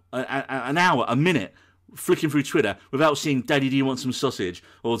without, an hour, a minute, flicking through Twitter without seeing Daddy, do you want some sausage,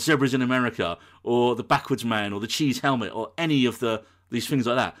 or Zebras in America, or The Backwards Man, or The Cheese Helmet, or any of these things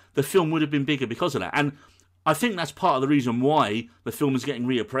like that. The film would have been bigger because of that. And I think that's part of the reason why the film is getting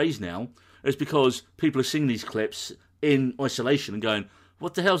reappraised now, is because people are seeing these clips in isolation and going,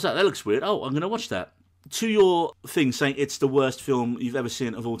 what the hell's that? That looks weird. Oh, I'm going to watch that. To your thing saying it's the worst film you've ever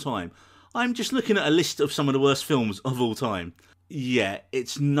seen of all time, I'm just looking at a list of some of the worst films of all time. Yeah,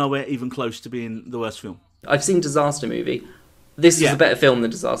 it's nowhere even close to being the worst film. I've seen Disaster Movie. This is a better film than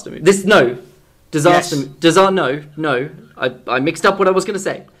Disaster Movie. I mixed up what I was going to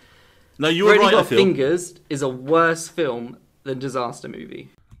say. No, you were right. Freddy Got Fingered is a worse film than Disaster Movie.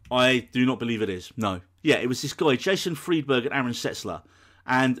 I do not believe it is. No. Yeah, it was this guy, Jason Friedberg and Aaron Setzler,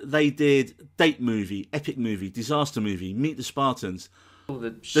 and they did Date Movie, Epic Movie, Disaster Movie, Meet the Spartans, all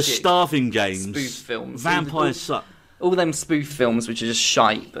the Starving Games, spoof films, Vampires Suck. All them spoof films, which are just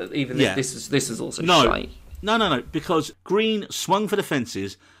shite, but even this is also shite. No, because Green swung for the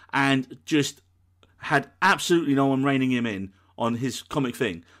fences and just had absolutely no one reining him in on his comic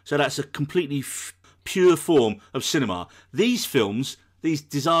thing. So that's a completely pure form of cinema. These films, these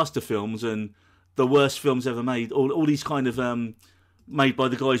disaster films and the worst films ever made, all these kind of made by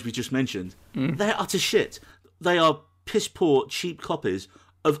the guys we just mentioned, they're utter shit. They are piss-poor, cheap copies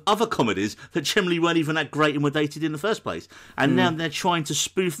of other comedies that generally weren't even that great and were dated in the first place. And now they're trying to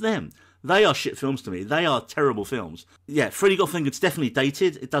spoof them. They are shit films to me. They are terrible films. Yeah, Freddy Got Fingered's definitely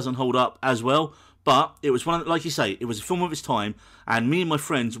dated. It doesn't hold up as well. But it was like you say, it was a film of its time. And me and my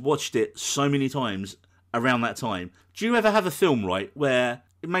friends watched it so many times around that time. Do you ever have a film, right, where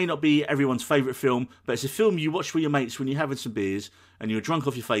it may not be everyone's favourite film, but it's a film you watch with your mates when you're having some beers and you're drunk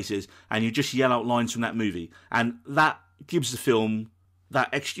off your faces and you just yell out lines from that movie. And that gives the film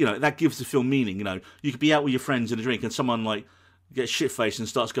that gives the film meaning. You could be out with your friends in a drink and someone like gets shit-faced and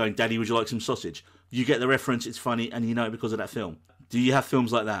starts going, "Daddy, would you like some sausage?" You get the reference, it's funny, and you know it because of that film. Do you have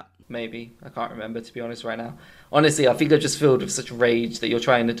films like that? Maybe. I can't remember, to be honest, right now. Honestly, I think I'm just filled with such rage that you're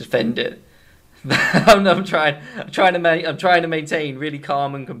trying to defend it. I'm trying to maintain really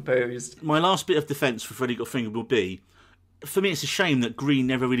calm and composed. My last bit of defence for Freddy Got Fingered will be, for me, it's a shame that Green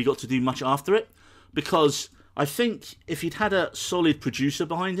never really got to do much after it, because I think if he'd had a solid producer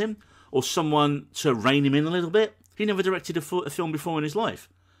behind him or someone to rein him in a little bit, he never directed a film before in his life.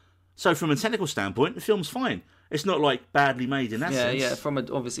 So from a technical standpoint, the film's fine. It's not like badly made in that sense. Yeah,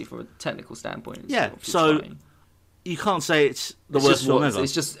 obviously from a technical standpoint. So fine. You can't say it's the worst film ever.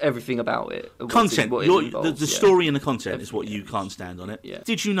 It's just everything about it. Content. The story and the content is what you can't stand on it. Yeah.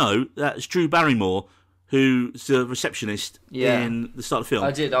 Did you know that it's Drew Barrymore who's the receptionist in the start of the film?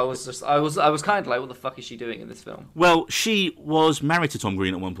 I did. I was kind of like, what the fuck is she doing in this film? Well, she was married to Tom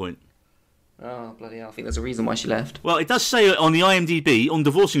Green at one point. Oh, bloody hell. I think there's a reason why she left. Well, it does say on the IMDb, on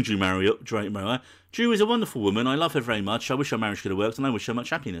divorcing Drew Barrymore, Drew is a wonderful woman. I love her very much. I wish our marriage could have worked, and I wish her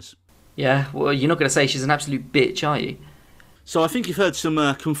much happiness. Yeah, well, you're not going to say she's an absolute bitch, are you? So I think you've heard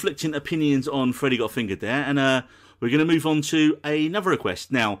some conflicting opinions on Freddy Got Fingered there, and we're going to move on to another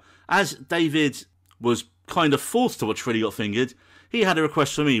request. Now, as David was kind of forced to watch Freddy Got Fingered, he had a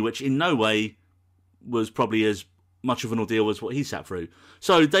request for me, which in no way was probably as much of an ordeal as what he sat through.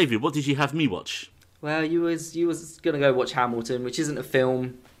 So, David, what did you have me watch? Well, you was going to go watch Hamilton, which isn't a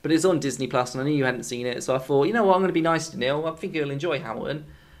film, but it's on Disney Plus, and I knew you hadn't seen it, so I thought, you know what, I'm going to be nice to Neil. I think he'll enjoy Hamilton.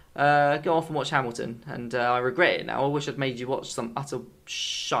 go off and watch Hamilton, and I regret it now. I wish I'd made you watch some utter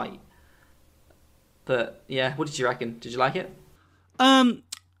shite. But yeah, what did you reckon? Did you like it?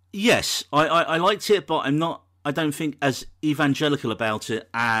 Yes, I liked it, but I don't think as evangelical about it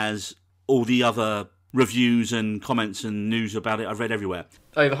as all the other reviews and comments and news about it I've read everywhere.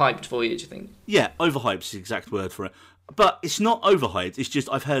 Overhyped for you, do you think? Yeah, overhyped is the exact word for it. But it's not overhyped, it's just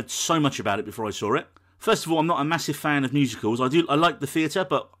I've heard so much about it before I saw it. First of all, I'm not a massive fan of musicals. I like the theatre,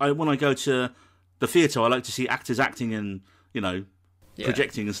 but when I go to the theatre, I like to see actors acting and,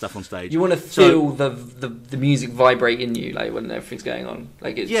 projecting and stuff on stage. You want to feel the music vibrate in you, like when everything's going on.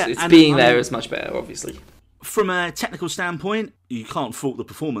 Like it's being there is much better, obviously. From a technical standpoint, you can't fault the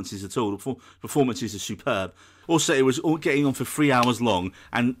performances at all. The performances are superb. Also, it was all getting on for 3 hours long,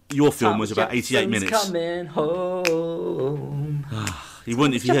 and your film was about 88 minutes. Coming home. He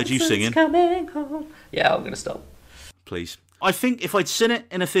wouldn't if he heard you singing. Coming home. Yeah, I'm going to stop. Please. I think if I'd seen it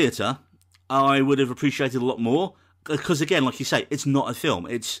in a theatre, I would have appreciated a lot more. Because again, like you say, it's not a film.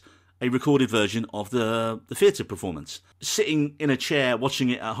 It's a recorded version of the theatre performance. Sitting in a chair watching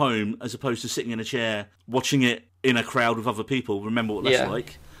it at home as opposed to sitting in a chair watching it in a crowd with other people. Remember what that's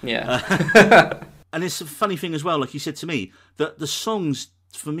like. Yeah. And it's a funny thing as well, like you said to me, that the songs,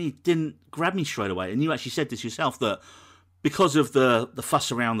 for me, didn't grab me straight away. And you actually said this yourself, that because of the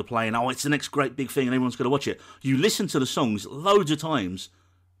fuss around the play and, it's the next great big thing and everyone's going to watch it, you listen to the songs loads of times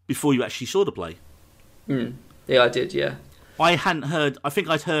before you actually saw the play. Yeah, I did, yeah. I think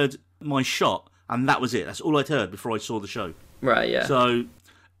I'd heard My Shot, and that was it. That's all I'd heard before I saw the show. Right, yeah. So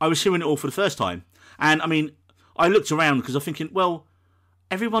I was hearing it all for the first time. And, I mean, I looked around because I'm thinking, well,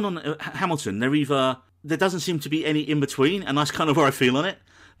 everyone on Hamilton, there doesn't seem to be any in-between, and that's kind of where I feel on it.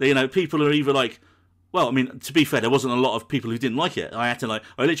 People are either like, well, I mean, to be fair, there wasn't a lot of people who didn't like it. I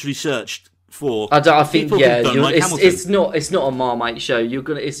literally searched for I think, people yeah, who don't like Hamilton. It's not a Marmite show. You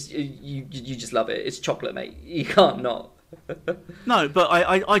just love it. It's chocolate, mate. You can't not. No, but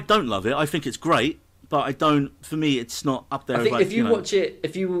I don't love it. I think it's great, but I don't. For me, it's not up there. I think if you watch it,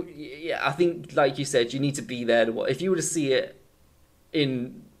 I think like you said, you need to be there to watch. If you were to see it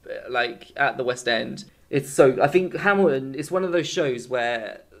in at the West End, I think Hamilton is one of those shows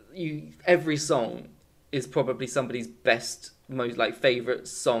where every song is probably somebody's best, most favourite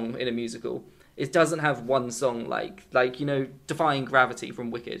song in a musical. It doesn't have one song like Defying Gravity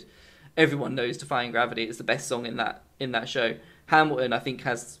from Wicked. Everyone knows Defying Gravity is the best song in that show. Hamilton, I think,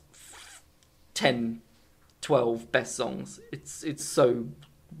 has 10, 12 best songs. It's so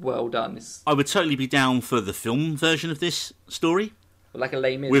well done. I would totally be down for the film version of this story. Like a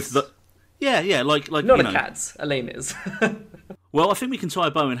Les Mis. With the like not a Cats, a Les Mis. Well, I think we can tie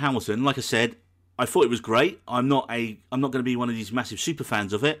a bow in Hamilton. Like I said, I thought it was great. I'm not going to be one of these massive super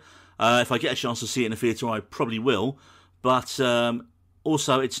fans of it. If I get a chance to see it in a theatre, I probably will. But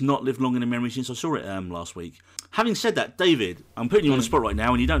also, it's not lived long in a memory since I saw it last week. Having said that, David, I'm putting you on the spot right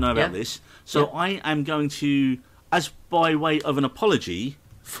now, and you don't know about this. So I am going to, as by way of an apology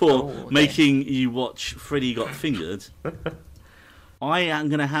for making you watch Freddy Got Fingered, I am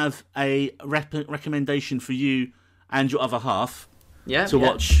going to have a recommendation for you and your other half to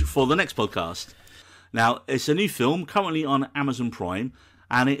watch for the next podcast. Now, it's a new film currently on Amazon Prime,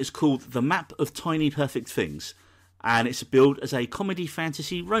 and it is called The Map of Tiny Perfect Things, and it's billed as a comedy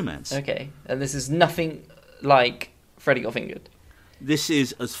fantasy romance. Okay, and this is nothing like Freddy Got Fingered. This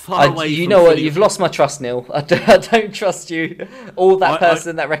is as far away from... You know what, you've lost my trust, Neil. I don't trust you. Or that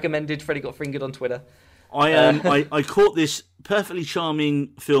person that recommended Freddy Got Fingered on Twitter. I caught this perfectly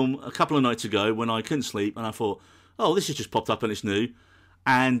charming film a couple of nights ago when I couldn't sleep, and I thought, this has just popped up and it's new.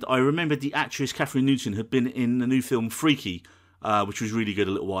 And I remembered the actress Catherine Newton had been in the new film Freaky, which was really good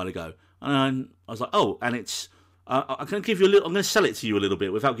a little while ago. And I was like, and it's... I'm going to sell it to you a little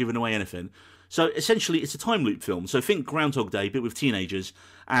bit without giving away anything. So essentially, it's a time loop film. So think Groundhog Day, but with teenagers,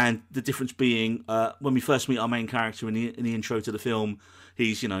 and the difference being when we first meet our main character in the intro to the film,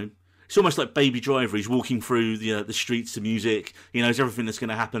 he's it's almost like Baby Driver. He's walking through the streets to music. He knows everything that's going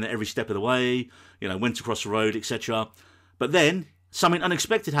to happen at every step of the way. When to cross the road, etc. But then something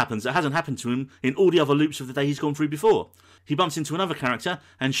unexpected happens that hasn't happened to him in all the other loops of the day he's gone through before. He bumps into another character,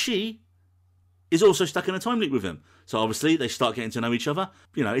 and she is also stuck in a time loop with him. So obviously they start getting to know each other.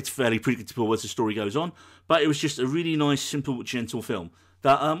 It's fairly predictable as the story goes on. But it was just a really nice, simple, gentle film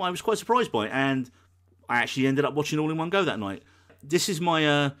that I was quite surprised by. And I actually ended up watching all in one go that night. This is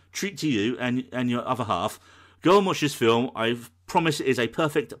my treat to you and your other half. Go and watch this film. I promise it is a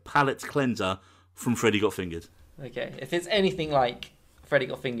perfect palate cleanser from Freddy Got Fingered. Okay, if it's anything like Freddy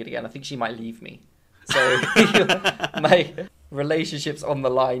Got Fingered again, I think she might leave me. So relationships on the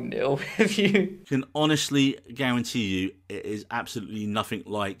line, Neil. If you can honestly guarantee you it is absolutely nothing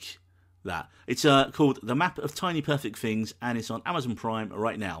like that. It's called The Map of Tiny Perfect Things, and it's on Amazon Prime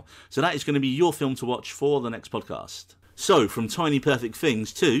right now. So that is going to be your film to watch for the next podcast. So, from Tiny Perfect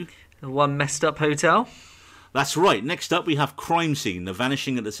Things to... One Messed Up Hotel. That's right. Next up, we have Crime Scene, The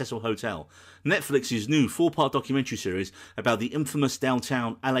Vanishing at the Cecil Hotel. Netflix's new 4-part documentary series about the infamous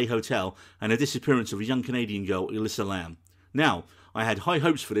downtown LA hotel and the disappearance of a young Canadian girl, Elisa Lam. Now, I had high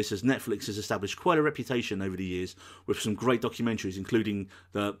hopes for this, as Netflix has established quite a reputation over the years with some great documentaries, including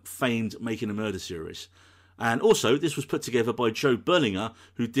the famed Making a Murder series. And also, this was put together by Joe Berlinger,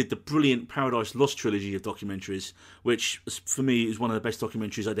 who did the brilliant Paradise Lost trilogy of documentaries, which, for me, is one of the best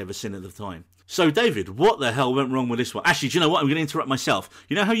documentaries I'd ever seen at the time. So, David, what the hell went wrong with this one? Actually, do you know what? I'm going to interrupt myself.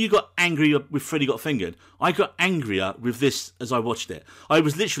 You know how you got angry with Freddy Got Fingered? I got angrier with this as I watched it. I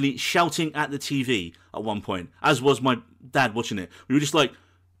was literally shouting at the TV at one point, as was my dad watching it. We were just like,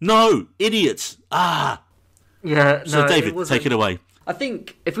 no, idiots! Ah! Yeah, no, so, David, take it away. I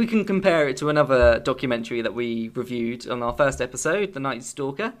think if we can compare it to another documentary that we reviewed on our first episode, The Night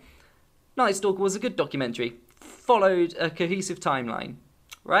Stalker. Night Stalker was a good documentary. Followed a cohesive timeline,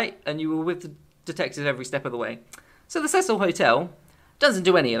 right? And you were with the detectives every step of the way. So the Cecil Hotel doesn't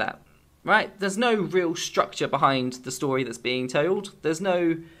do any of that, right? There's no real structure behind the story that's being told. There's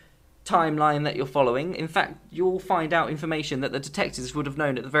no timeline that you're following. In fact, you'll find out information that the detectives would have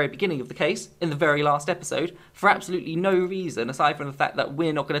known at the very beginning of the case, in the very last episode, for absolutely no reason aside from the fact that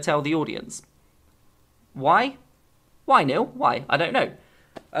we're not going to tell the audience. Why? Why, Neil? Why? I don't know.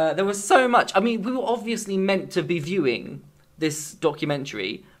 There was so much. I mean, we were obviously meant to be viewing this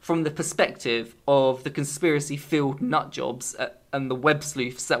documentary from the perspective of the conspiracy-filled nutjobs and the web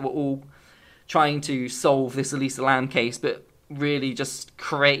sleuths that were all trying to solve this Elisa Lam case, but really just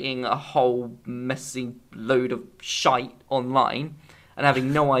creating a whole messy load of shite online and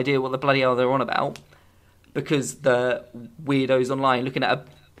having no idea what the bloody hell they're on about, because the weirdos online looking at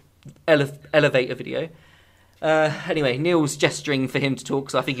a elevator video. Anyway, Neil's gesturing for him to talk,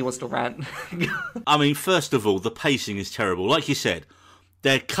 so I think he wants to rant. I mean, first of all, the pacing is terrible. Like you said,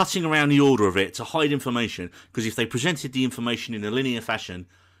 they're cutting around the order of it to hide information, because if they presented the information in a linear fashion,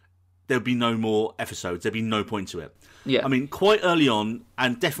 there'd be no more episodes. There'd be no point to it. Yeah. I mean, quite early on,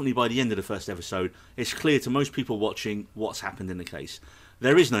 and definitely by the end of the first episode, it's clear to most people watching what's happened in the case.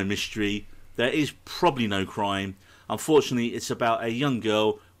 There is no mystery. There is probably no crime. Unfortunately, it's about a young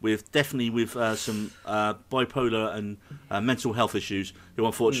girl with some bipolar and mental health issues who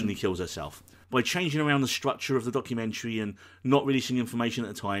unfortunately kills herself. By changing around the structure of the documentary and not releasing information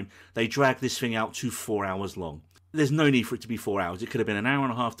at the time, they drag this thing out to 4 hours long. There's no need for it to be 4 hours. It could have been an hour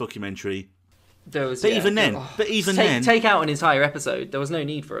and a half documentary. Even then, take out an entire episode. There was no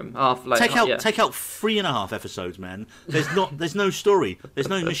need for him. Take out 3.5 episodes, man. There's no story. There's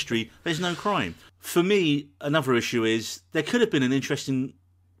no mystery. There's no crime. For me, another issue is there could have been an interesting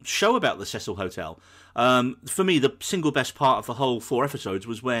show about the Cecil Hotel. For me, the single best part of the whole 4 episodes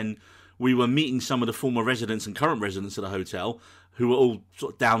was when we were meeting some of the former residents and current residents of the hotel, who were all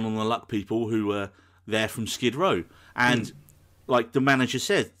sort of down on the luck people who were there from Skid Row. And like the manager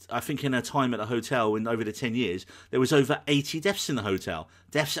said, I think in her time at the hotel in over the 10 years, there was over 80 deaths in the hotel.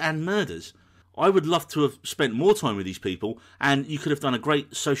 Deaths and murders. I would love to have spent more time with these people, and you could have done a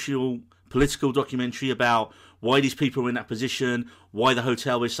great political documentary about why these people are in that position, why the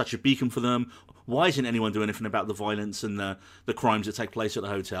hotel is such a beacon for them, why isn't anyone doing anything about the violence and the crimes that take place at the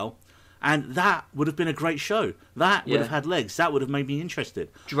hotel. And that would have been a great show. That would have had legs. That would have made me interested.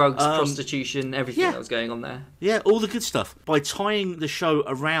 Drugs, prostitution, everything that was going on there. Yeah, all the good stuff. By tying the show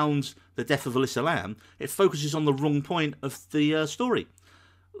around the death of Elisa Lam, it focuses on the wrong point of the story.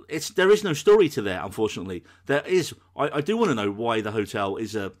 There is no story to that, unfortunately. There is. I do want to know why the hotel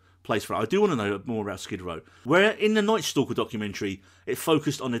is a place for it. I do want to know more about Skid Row. Where in the Night Stalker documentary, it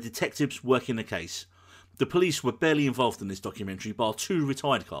focused on the detectives working the case. The police were barely involved in this documentary, bar 2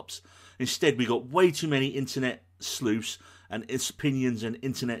 retired cops. Instead, we got way too many internet sleuths and opinions and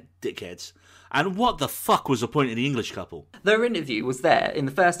internet dickheads. And what the fuck was the point of the English couple? Their interview was there in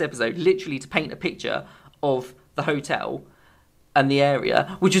the first episode, literally to paint a picture of the hotel and the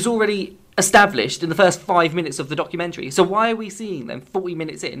area, which is already established in the first 5 minutes of the documentary. So why are we seeing them 40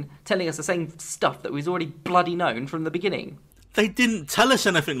 minutes in telling us the same stuff that was already bloody known from the beginning? They didn't tell us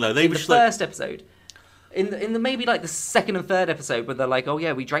anything, though. In the first episode. In the maybe like the second and third episode where they're like, oh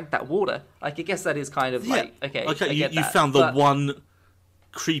yeah, we drank that water. Like, I guess that is kind of like, okay. You found the one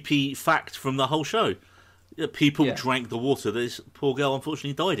creepy fact from the whole show. People drank the water that this poor girl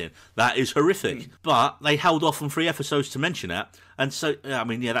unfortunately died in. That is horrific. But they held off on 3 episodes to mention that. And so,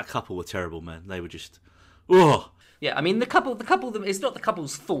 that couple were terrible, man. They were just... Ugh. Yeah, I mean the couple. It's not the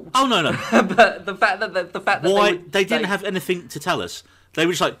couple's fault. Oh no. But the fact that why they didn't have anything to tell us. They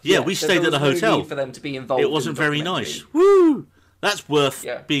were just like, we stayed at the hotel. No need for them to be involved. It wasn't in the very nice. Woo! That's worth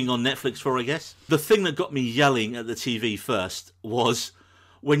being on Netflix for, I guess. The thing that got me yelling at the TV first was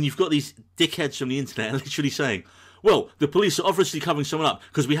when you've got these dickheads from the internet literally saying, well, the police are obviously covering someone up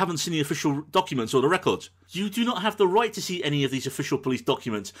because we haven't seen the official documents or the records. You do not have the right to see any of these official police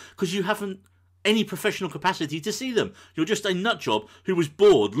documents because you haven't any professional capacity to see them. You're just a nutjob who was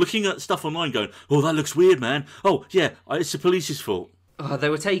bored looking at stuff online going, oh, that looks weird, man. Oh, yeah, it's the police's fault. They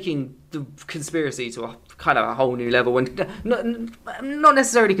were taking the conspiracy to a kind of a whole new level, and not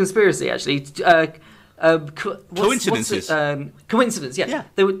necessarily conspiracy, actually. Coincidences. Coincidence, yeah.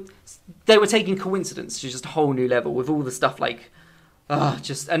 They were taking coincidence to just a whole new level with all the stuff like,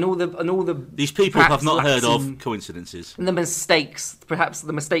 and all the. These people have not heard of coincidences. And the mistakes, perhaps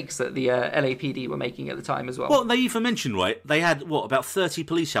the mistakes that the LAPD were making at the time as well. Well, they even mentioned, right? They had about 30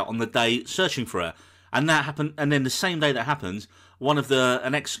 police out on the day searching for her, and that happened. And then the same day that happened,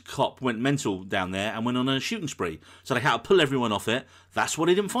 an ex-cop went mental down there and went on a shooting spree. So they had to pull everyone off it. That's why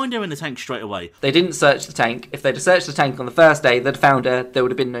they didn't find her in the tank straight away. They didn't search the tank. If they'd have searched the tank on the first day, they'd found her, there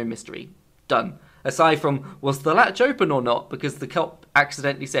would have been no mystery. Done. Aside from, was the latch open or not? Because the cop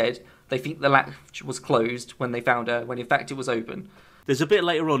accidentally said they think the latch was closed when they found her, when in fact it was open. There's a bit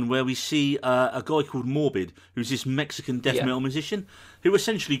later on where we see a guy called Morbid, who's this Mexican death metal musician, who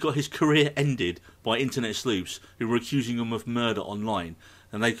essentially got his career ended by internet sleuths who were accusing him of murder online.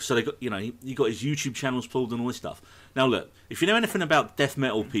 And they got, he got his YouTube channels pulled and all this stuff. Now look, if you know anything about death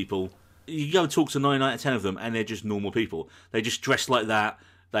metal people, you go talk to 9 out of 10 of them and they're just normal people. They just dress like that.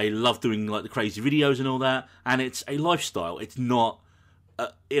 They love doing like the crazy videos and all that. And it's a lifestyle. It's not,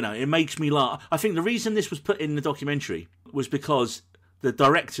 it makes me laugh. I think the reason this was put in the documentary was because the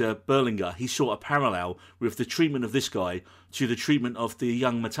director, Berlinger, he saw a parallel with the treatment of this guy to the treatment of the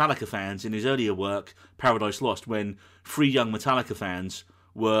young Metallica fans in his earlier work, Paradise Lost, when 3 young Metallica fans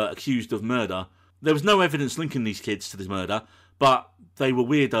were accused of murder. There was no evidence linking these kids to this murder, but they were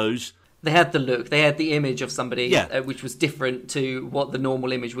weirdos. They had the look, they had the image of somebody which was different to what the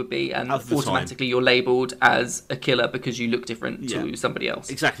normal image would be, and automatically you're labelled as a killer because you look different to somebody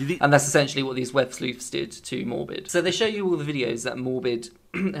else. Exactly. And that's essentially what these web sleuths did to Morbid. So they show you all the videos that Morbid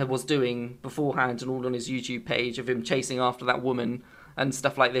was doing beforehand and all on his YouTube page of him chasing after that woman and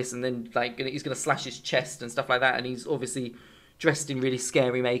stuff like this, and then like he's going to slash his chest and stuff like that, and he's obviously dressed in really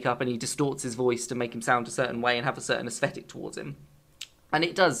scary makeup and he distorts his voice to make him sound a certain way and have a certain aesthetic towards him. And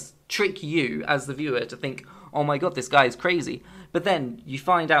it does trick you as the viewer to think, oh my god, this guy is crazy. But then you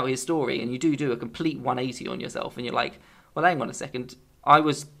find out his story and you do a complete 180 on yourself and you're like, well, hang on a second. I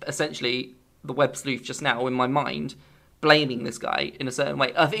was essentially the web sleuth just now in my mind blaming this guy in a certain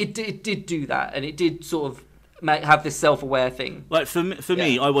way. It did do that, and it did sort of have this self-aware thing. Like for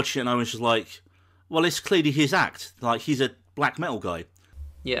me, I watched it and I was just like, well, it's clearly his act. Like, he's a black metal guy.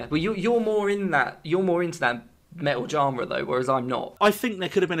 Yeah, well, you're more in that. You're more into that metal genre though, whereas I'm not. I think there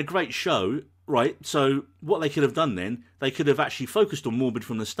could have been a great show, right? So what they could have done then, they could have actually focused on Morbid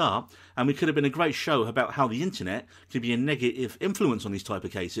from the start, and we could have been a great show about how the internet could be a negative influence on these type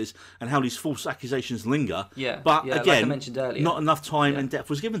of cases and how these false accusations linger. But again, like I mentioned earlier, not enough time and depth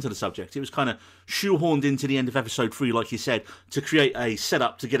was given to the subject. It was kind of shoehorned into the end of episode 3, like you said, to create a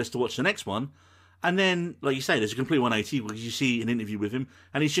setup to get us to watch the next one. And then, like you say, there's a complete 180 because you see an interview with him,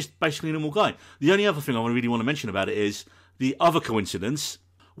 and he's just basically a normal guy. The only other thing I really want to mention about it is the other coincidence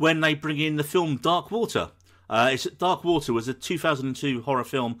when they bring in the film Dark Water. Dark Water was a 2002 horror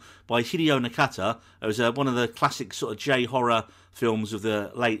film by Hideo Nakata. It was one of the classic sort of J-horror films of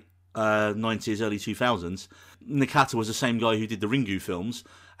the late 90s, early 2000s. Nakata was the same guy who did the Ringu films,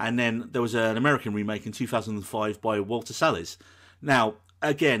 and then there was an American remake in 2005 by Walter Salles. Now,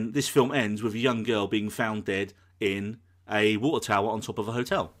 again, this film ends with a young girl being found dead in a water tower on top of a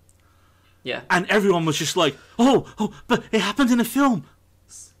hotel. Yeah. And everyone was just like, oh, but it happened in a film.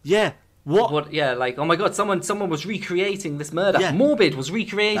 Yeah. What? Yeah, like, oh my god, someone was recreating this murder. Yeah. Morbid was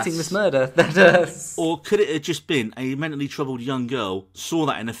recreating this murder. Or could it have just been a mentally troubled young girl, saw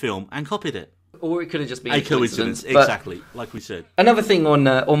that in a film and copied it? Or it could have just been a coincidence. Exactly, like we said. Another thing on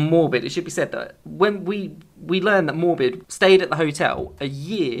Morbid, it should be said that when we learned that Morbid stayed at the hotel a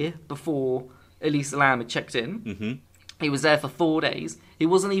year before Elisa Lam had checked in. He was there for 4 days. He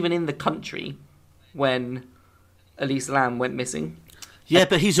wasn't even in the country when Elisa Lam went missing. Yeah,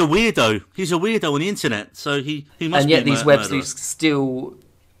 but he's a weirdo. He's a weirdo on the internet, so he must be a murderer. And yet these web sleuths still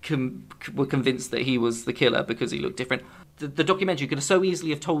were convinced that he was the killer because he looked different. The documentary could have so easily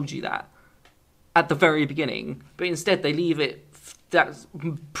have told you that at the very beginning, but instead they leave it that's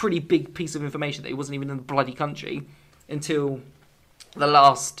a pretty big piece of information that he wasn't even in the bloody country until the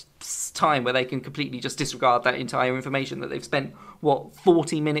last time where they can completely just disregard that entire information that they've spent,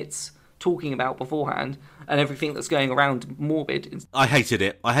 40 minutes talking about beforehand, and everything that's going around morbid. I hated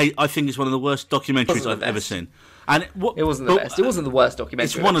it. I think it's one of the worst documentaries I've ever seen. And it wasn't the best. It wasn't the worst documentary.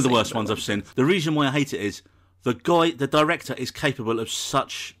 It's one of the worst ones I've seen. The reason why I hate it is the director is capable of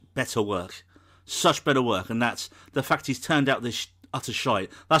such better work, and that's the fact he's turned out this utter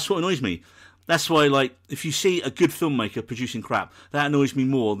shite. That's what annoys me. That's why, like, if you see a good filmmaker producing crap, that annoys me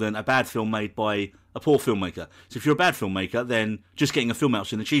more than a bad film made by a poor filmmaker. So if you're a bad filmmaker, then just getting a film out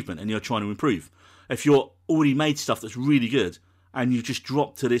is an achievement and you're trying to improve. If you're already made stuff that's really good and you just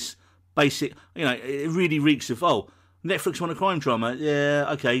drop to this basic, it really reeks of, Netflix want a crime drama? Yeah,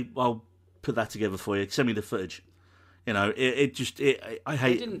 okay, I'll put that together for you. Send me the footage. I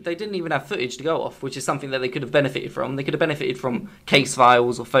hate. They didn't even have footage to go off, which is something that they could have benefited from. They could have benefited from case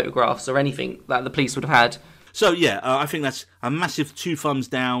files or photographs or anything that the police would have had. So yeah, I think that's a massive 2 thumbs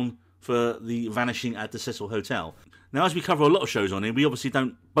down for the vanishing at the Cecil Hotel. Now, as we cover a lot of shows on here, we obviously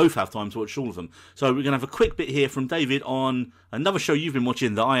don't both have time to watch all of them. So we're going to have a quick bit here from David on another show you've been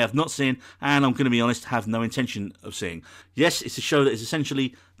watching that I have not seen, and I'm going to be honest, have no intention of seeing. Yes, it's a show that is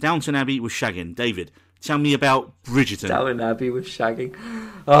essentially Downton Abbey with shagging. David, tell me about Bridgerton. Downton Abbey with shagging.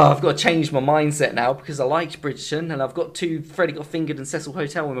 Oh, I've got to change my mindset now because I liked Bridgerton, and I've got 2 Freddy Got Fingered and Cecil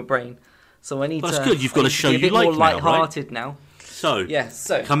Hotel in my brain. So I need That's good. You've got a show you like now, right? A bit more light-hearted now. So,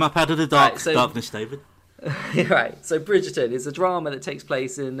 come up out of the darkness, David. Right, so Bridgerton is a drama that takes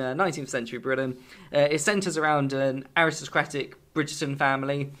place in 19th century Britain. It centres around an aristocratic Bridgerton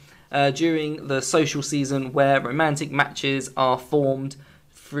family during the social season where romantic matches are formed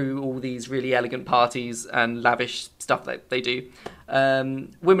through all these really elegant parties and lavish stuff that they do.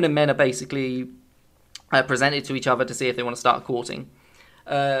 Women and men are basically presented to each other to see if they want to start courting.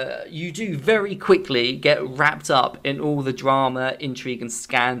 You do very quickly get wrapped up in all the drama, intrigue and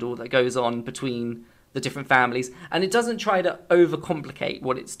scandal that goes on between the different families, and it doesn't try to overcomplicate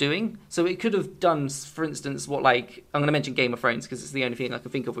what it's doing. So it could have done, for instance, I'm going to mention Game of Thrones because it's the only thing I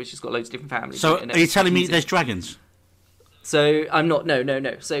can think of which has got loads of different families. So are you telling me there's dragons? So I'm not. No.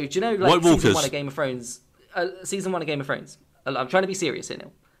 So do you know, White Walkers? Season 1 of Game of Thrones? Season 1 of Game of Thrones. I'm trying to be serious here,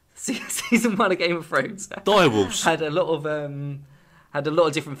 Neil. Season 1 of Game of Thrones direwolves had a lot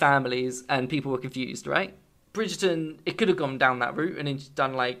of different families, and people were confused, right? Bridgerton, it could have gone down that route and it's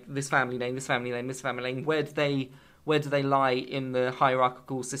done like this family name, this family name, this family name. Where do they lie in the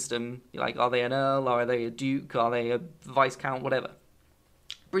hierarchical system? Like, are they an earl? Are they a duke? Are they a viscount? Whatever.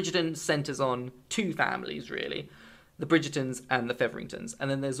 Bridgerton centres on 2 families, really. The Bridgertons and the Featheringtons. And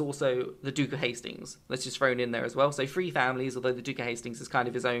then there's also the Duke of Hastings. That's just thrown in there as well. So 3 families, although the Duke of Hastings is kind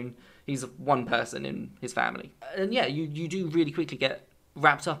of his own. He's one person in his family. And yeah, you do really quickly get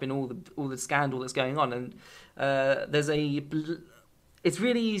wrapped up in all the scandal that's going on, and it's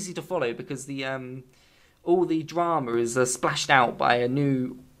really easy to follow because all the drama is splashed out by a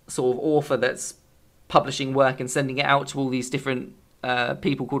new sort of author that's publishing work and sending it out to all these different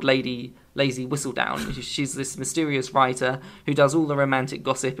people called Lady Lazy Whistledown. She's this mysterious writer who does all the romantic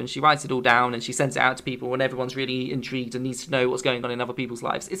gossip, and she writes it all down and she sends it out to people when everyone's really intrigued and needs to know what's going on in other people's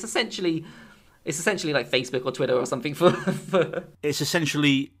lives. It's essentially like Facebook or Twitter or something for... It's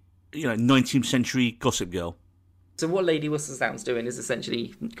essentially, 19th century Gossip Girl. So what Lady Whistledown's doing is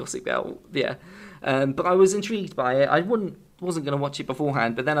essentially Gossip Girl, yeah. But I was intrigued by it. I wasn't going to watch it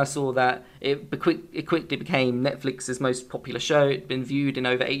beforehand, but then I saw that it quickly became Netflix's most popular show. It'd been viewed in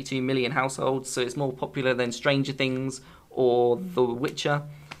over 82 million households, so it's more popular than Stranger Things or The Witcher.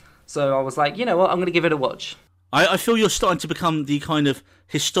 So I was like, you know what, I'm going to give it a watch. I feel you're starting to become the kind of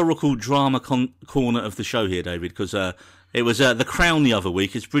historical drama corner of the show here, David, because it was The Crown the other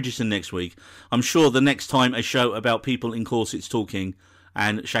week, it's Bridgerton next week. I'm sure the next time a show about people in corsets talking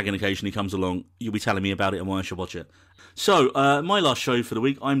and shagging occasionally comes along, you'll be telling me about it and why I should watch it. So, my last show for the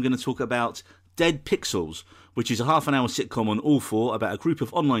week, I'm going to talk about Dead Pixels, which is a half-an-hour sitcom on All 4 about a group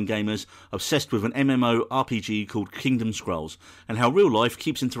of online gamers obsessed with an MMO RPG called Kingdom Scrolls, and how real life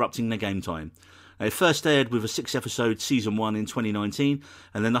keeps interrupting their game time. It first aired with a 6-episode Season 1 in 2019,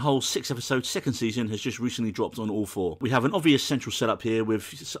 and then the whole 6-episode second season has just recently dropped on All 4. We have an obvious central setup here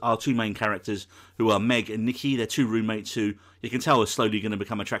with our 2 main characters, who are Meg and Nikki. They're 2 roommates who you can tell are slowly going to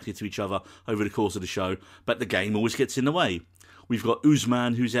become attracted to each other over the course of the show, but the game always gets in the way. We've got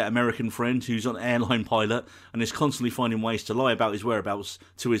Uzman, who's our American friend, who's an airline pilot and is constantly finding ways to lie about his whereabouts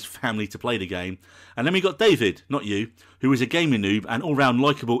to his family to play the game. And then we got David, not you, who is a gaming noob and all-round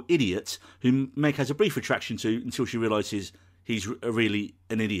likeable idiot who Meg has a brief attraction to until she realises he's really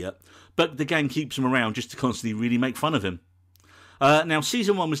an idiot. But the gang keeps him around just to constantly really make fun of him. Now,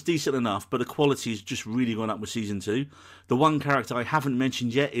 season 1 was decent enough, but the quality has just really gone up with season 2. The one character I haven't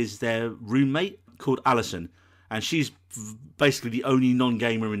mentioned yet is their roommate called Alison, and she's basically the only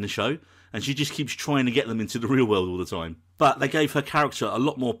non-gamer in the show, and she just keeps trying to get them into the real world all the time. But they gave her character a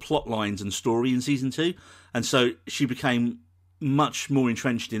lot more plot lines and story in season 2, and so she became much more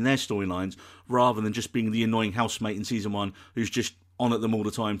entrenched in their storylines rather than just being the annoying housemate in season 1 who's just on at them all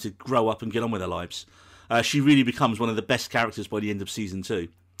the time to grow up and get on with their lives. She really becomes one of the best characters by the end of season 2.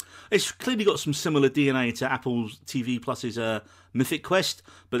 It's clearly got some similar DNA to Apple TV Plus's Mythic Quest,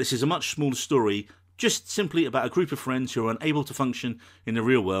 but this is a much smaller story, just simply about a group of friends who are unable to function in the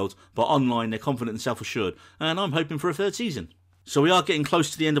real world, but online they're confident and self-assured, and I'm hoping for a 3rd season. So we are getting close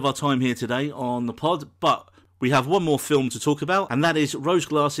to the end of our time here today on the pod, but we have one more film to talk about, and that is Rose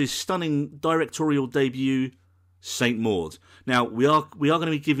Glass's stunning directorial debut, Saint Maud. Now, we are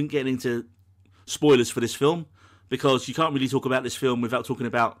going to be getting into spoilers for this film, because you can't really talk about this film without talking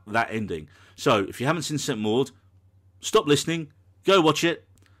about that ending. So, if you haven't seen Saint Maud, stop listening, go watch it,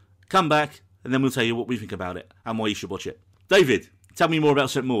 come back, and then we'll tell you what we think about it, and why you should watch it. David, tell me more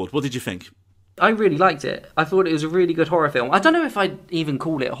about Saint Maud. What did you think? I really liked it. I thought it was a really good horror film. I don't know if I'd even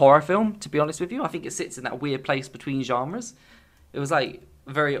call it a horror film, to be honest with you. I think it sits in that weird place between genres. It was like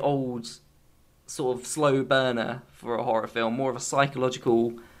a very old, sort of slow burner for a horror film, more of a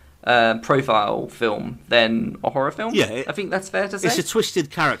psychological profile film than a horror film. Yeah, I think that's fair to say. It's a twisted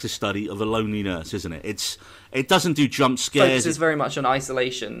character study of a lonely nurse, isn't it? It doesn't do jump scares. Focuses very much on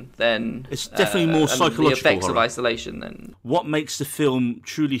isolation than... It's definitely more psychological the effects horror. of isolation than... What makes the film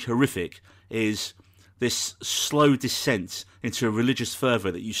truly horrific is this slow descent into a religious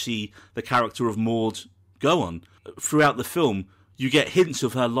fervour that you see the character of Maud go on. Throughout the film, you get hints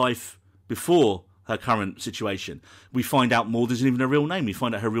of her life before her current situation. We find out Maud isn't even her real name. We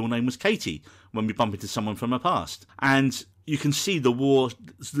find out her real name was Katie when we bump into someone from her past. And you can see the war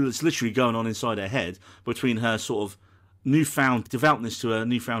that's literally going on inside her head between her sort of newfound devoutness to her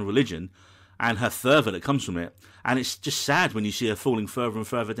newfound religion and her fervour that comes from it. And it's just sad when you see her falling further and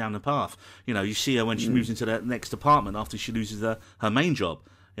further down the path. You know, you see her when she moves into the next apartment after she loses her main job.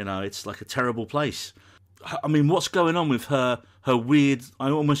 You know, it's like a terrible place. I mean, what's going on with her weird, I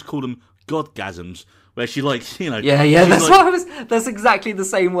almost call them godgasms, where she Yeah, that's exactly the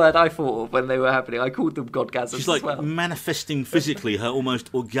same word I thought of when they were happening. I called them godgasms. She's like as well. manifesting physically her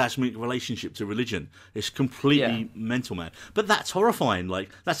almost orgasmic relationship to religion. It's completely mental, man. But that's horrifying. Like,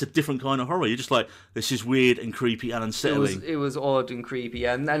 that's a different kind of horror. You're just like, this is weird and creepy and unsettling. It was odd and creepy,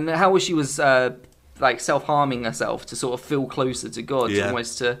 and how she was like self-harming herself to sort of feel closer to God,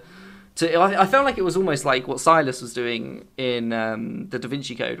 almost to I felt like it was almost like what Silas was doing in the Da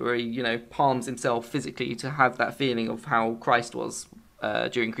Vinci Code, where he, palms himself physically to have that feeling of how Christ was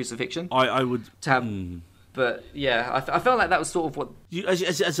during crucifixion. I would to have, but yeah, I felt like that was sort of what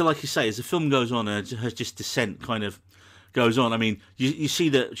as like you say, as the film goes on, her just descent kind of goes on. I mean, you see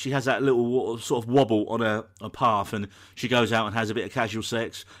that she has that little sort of wobble on a path, and she goes out and has a bit of casual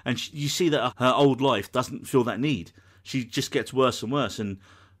sex, and you see that her old life doesn't feel that need. She just gets worse and worse, and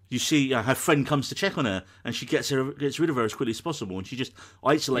you see her friend comes to check on her, and she gets rid of her as quickly as possible, and she just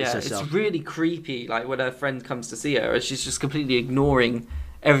isolates herself. It's really creepy, like when her friend comes to see her, and she's just completely ignoring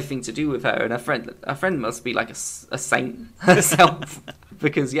everything to do with her, and her friend must be like a saint herself,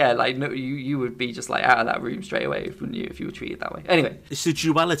 because you would be just like out of that room straight away, wouldn't you, if you were treated that way? Anyway, it's the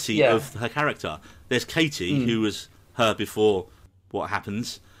duality of her character. There's Katie, who was her before what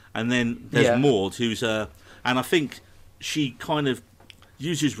happens, and then there's Maud, who's her, and I think she kind of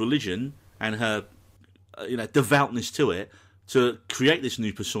uses religion and her devoutness to it to create this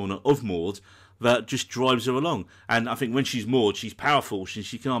new persona of Maud that just drives her along. And I think when she's Maud, she's powerful.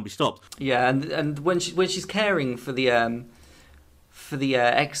 She can't be stopped. Yeah, and when she's caring for the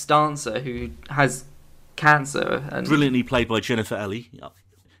ex-dancer who has cancer, and brilliantly played by Jennifer Ellie.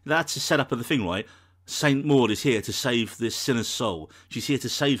 That's the setup of the thing, right? Saint Maud is here to save this sinner's soul. She's here to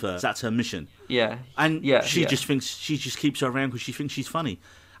save her. That's her mission. Yeah. And she just keeps her around because she thinks she's funny.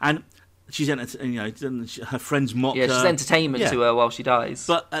 And she's her friends mock her. Yeah, she's entertainment to her while she dies.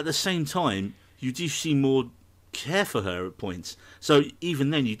 But at the same time, you do see Maud care for her at points. So even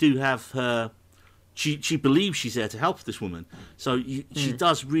then, you do have her. She believes she's there to help this woman. So she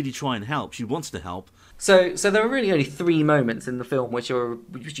does really try and help. She wants to help. So there are really only 3 moments in the film which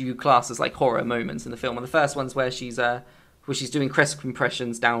you class as like horror moments in the film. And the first one's where she's doing crest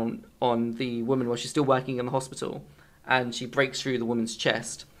compressions down on the woman while she's still working in the hospital, and she breaks through the woman's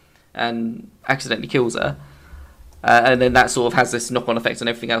chest and accidentally kills her. And then that sort of has this knock-on effect on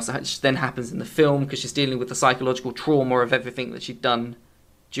everything else that then happens in the film, because she's dealing with the psychological trauma of everything that she'd done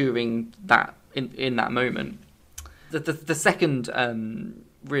during that in that moment. the second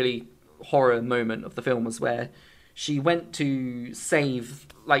really horror moment of the film was where she went to save,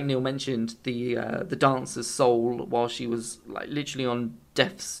 like Neil mentioned, the dancer's soul while she was like literally on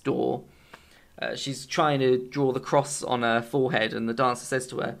death's door. She's trying to draw the cross on her forehead, and the dancer says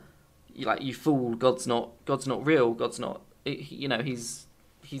to her, "You fool! God's not real. God's not. He's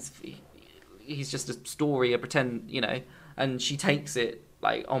just a story, a pretend. And she takes it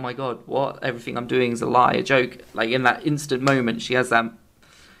like, oh my God, what? Everything I'm doing is a lie, a joke. Like in that instant moment, she has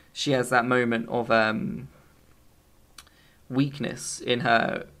that moment of weakness in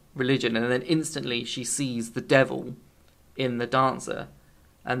her religion, and then instantly she sees the devil in the dancer,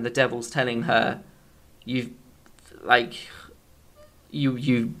 and the devil's telling her, you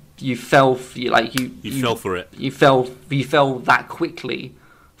fell for it. You fell that quickly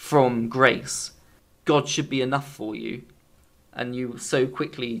from grace. God should be enough for you, and you so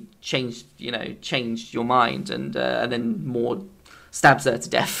quickly changed your mind, and then Maud stabs her to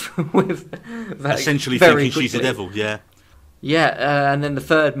death with essentially thinking she's the devil. And then the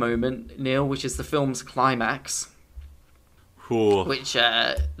third moment, Neil, which is the film's climax. Cool. Which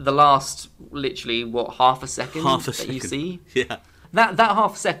the last literally half a second that you see. Yeah. That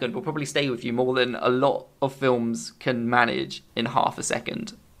half second will probably stay with you more than a lot of films can manage in half a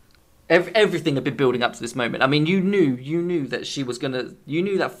second. Everything had been building up to this moment. I mean, you knew that you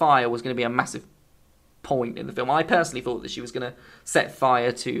knew that fire was gonna be a massive point in the film. I personally thought that she was gonna set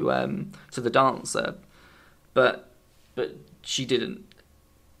fire to the dancer, but she didn't.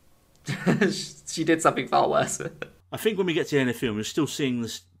 She did something far worse. I think when we get to the end of the film, we're still seeing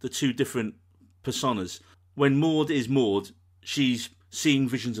the two different personas. When Maud is Maud, she's seeing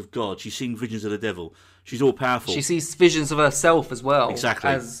visions of God. She's seeing visions of the devil. She's all powerful. She sees visions of herself as well. Exactly.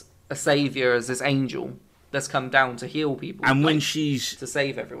 As a saviour, as this angel that's come down to heal people. And when she's to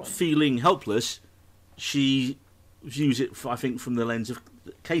save everyone, feeling helpless, she views it, I think, from the lens of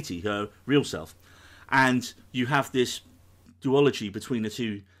Katie, her real self. And you have this duology between the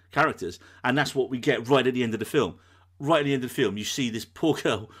two characters, and that's what we get right at the end of the film. Right at the end of the film, you see this poor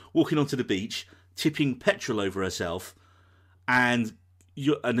girl walking onto the beach, tipping petrol over herself, and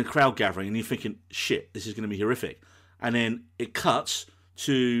the crowd gathering, and you're thinking, shit, this is going to be horrific. And then it cuts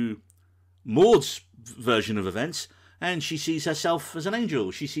to Maud's version of events, and she sees herself as an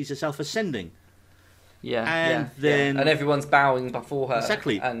angel. She sees herself ascending. And everyone's bowing before her.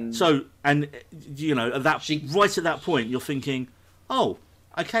 Exactly. And right at that point, you're thinking, oh,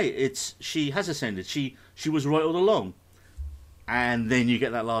 okay, she has ascended. She was right all along. And then you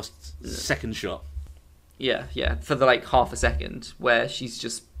get that last second shot. Yeah, for the half a second where she's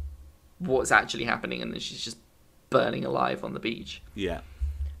just what's actually happening, and then she's just burning alive on the beach. Yeah.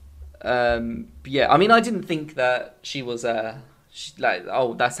 I mean, I didn't think that she was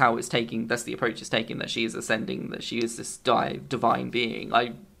that's how it's taking. That's the approach it's taking. That she is ascending. That she is this divine being.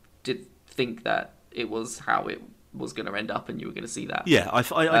 I did think that it was how it was going to end up, and you were going to see that. Yeah, I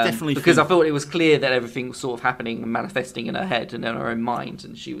definitely because I thought it was clear that everything was sort of happening and manifesting in her head and in her own mind,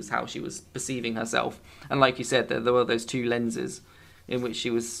 and how she was perceiving herself. And like you said, there were those two lenses in which she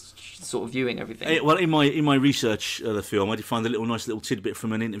was sort of viewing everything. In my research of the film, I did find a nice little tidbit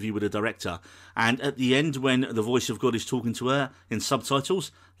from an interview with the director. And at the end, when the voice of God is talking to her in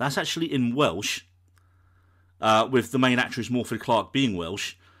subtitles, that's actually in Welsh, with the main actress Morfydd Clark being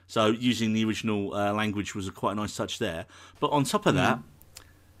Welsh. So using the original language was quite a nice touch there. But on top of that,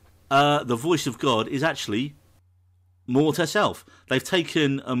 the voice of God is actually Maud herself. They've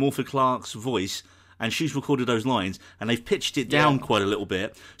taken Morfydd Clark's voice, and she's recorded those lines, and they've pitched it down quite a little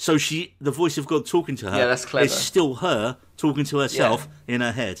bit. So the voice of God talking to her that's clever. is still her talking to herself in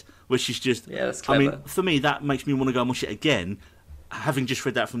her head, which is just... Yeah, that's clever. I mean, for me, that makes me want to go and watch it again, having just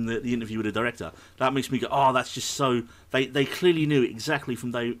read that from the interview with the director. That makes me go, oh, that's just so... They clearly knew exactly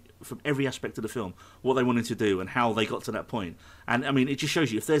from every aspect of the film what they wanted to do and how they got to that point. And, I mean, it just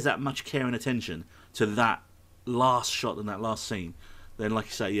shows you, if there's that much care and attention to that last shot and that last scene, then, like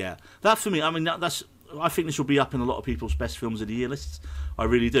you say, yeah. That, for me, I mean, I think this will be up in a lot of people's best films of the year lists. I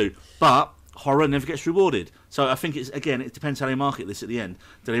really do. But horror never gets rewarded. So I think, it depends how they market this at the end.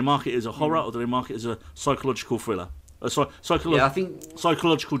 Do they market it as a horror, or do they market it as a psychological thriller? I think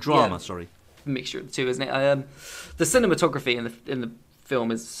psychological drama. Sorry, mixture of the two, isn't it? The cinematography in the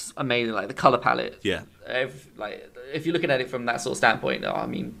film is amazing. Like the color palette. Yeah. If you're looking at it from that sort of standpoint, I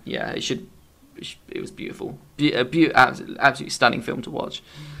mean, yeah, it was beautiful. Absolutely stunning film to watch.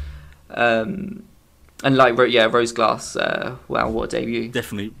 And Rose Glass. Wow, what a debut!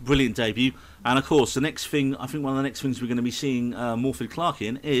 Definitely brilliant debut. And of course, I think one of the next things we're going to be seeing Morfydd Clark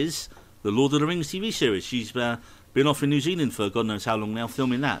in is the Lord of the Rings TV series. She's been off in New Zealand for God knows how long now,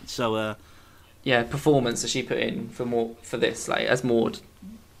 filming that. So performance that she put in for this, like as Maud,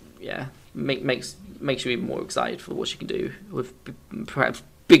 makes you even more excited for what she can do with perhaps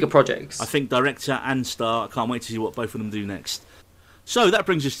bigger projects. I think director and star. I can't wait to see what both of them do next. So that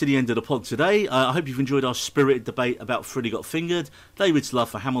brings us to the end of the pod today. I hope you've enjoyed our spirited debate about Freddy Got Fingered, David's love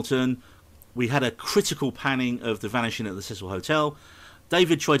for Hamilton. We had a critical panning of The Vanishing at the Cecil Hotel.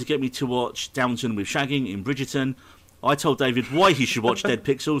 David tried to get me to watch Downton with shagging in Bridgerton. I told David why he should watch Dead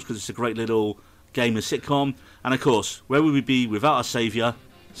Pixels, because it's a great little game of sitcom. And of course, where would we be without our saviour,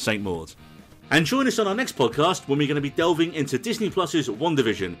 St. Maud? And join us on our next podcast when we're going to be delving into Disney Plus's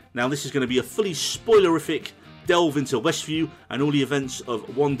WandaVision. Now, this is going to be a fully spoilerific delve into Westview and all the events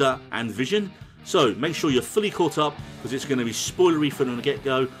of Wanda and Vision. So make sure you're fully caught up, because it's going to be spoilery from the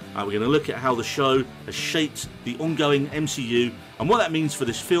get-go. We're going to look at how the show has shaped the ongoing MCU and what that means for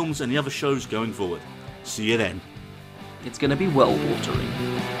this films and the other shows going forward. See you then. It's going to be well-watering.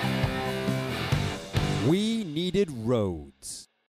 We needed roads.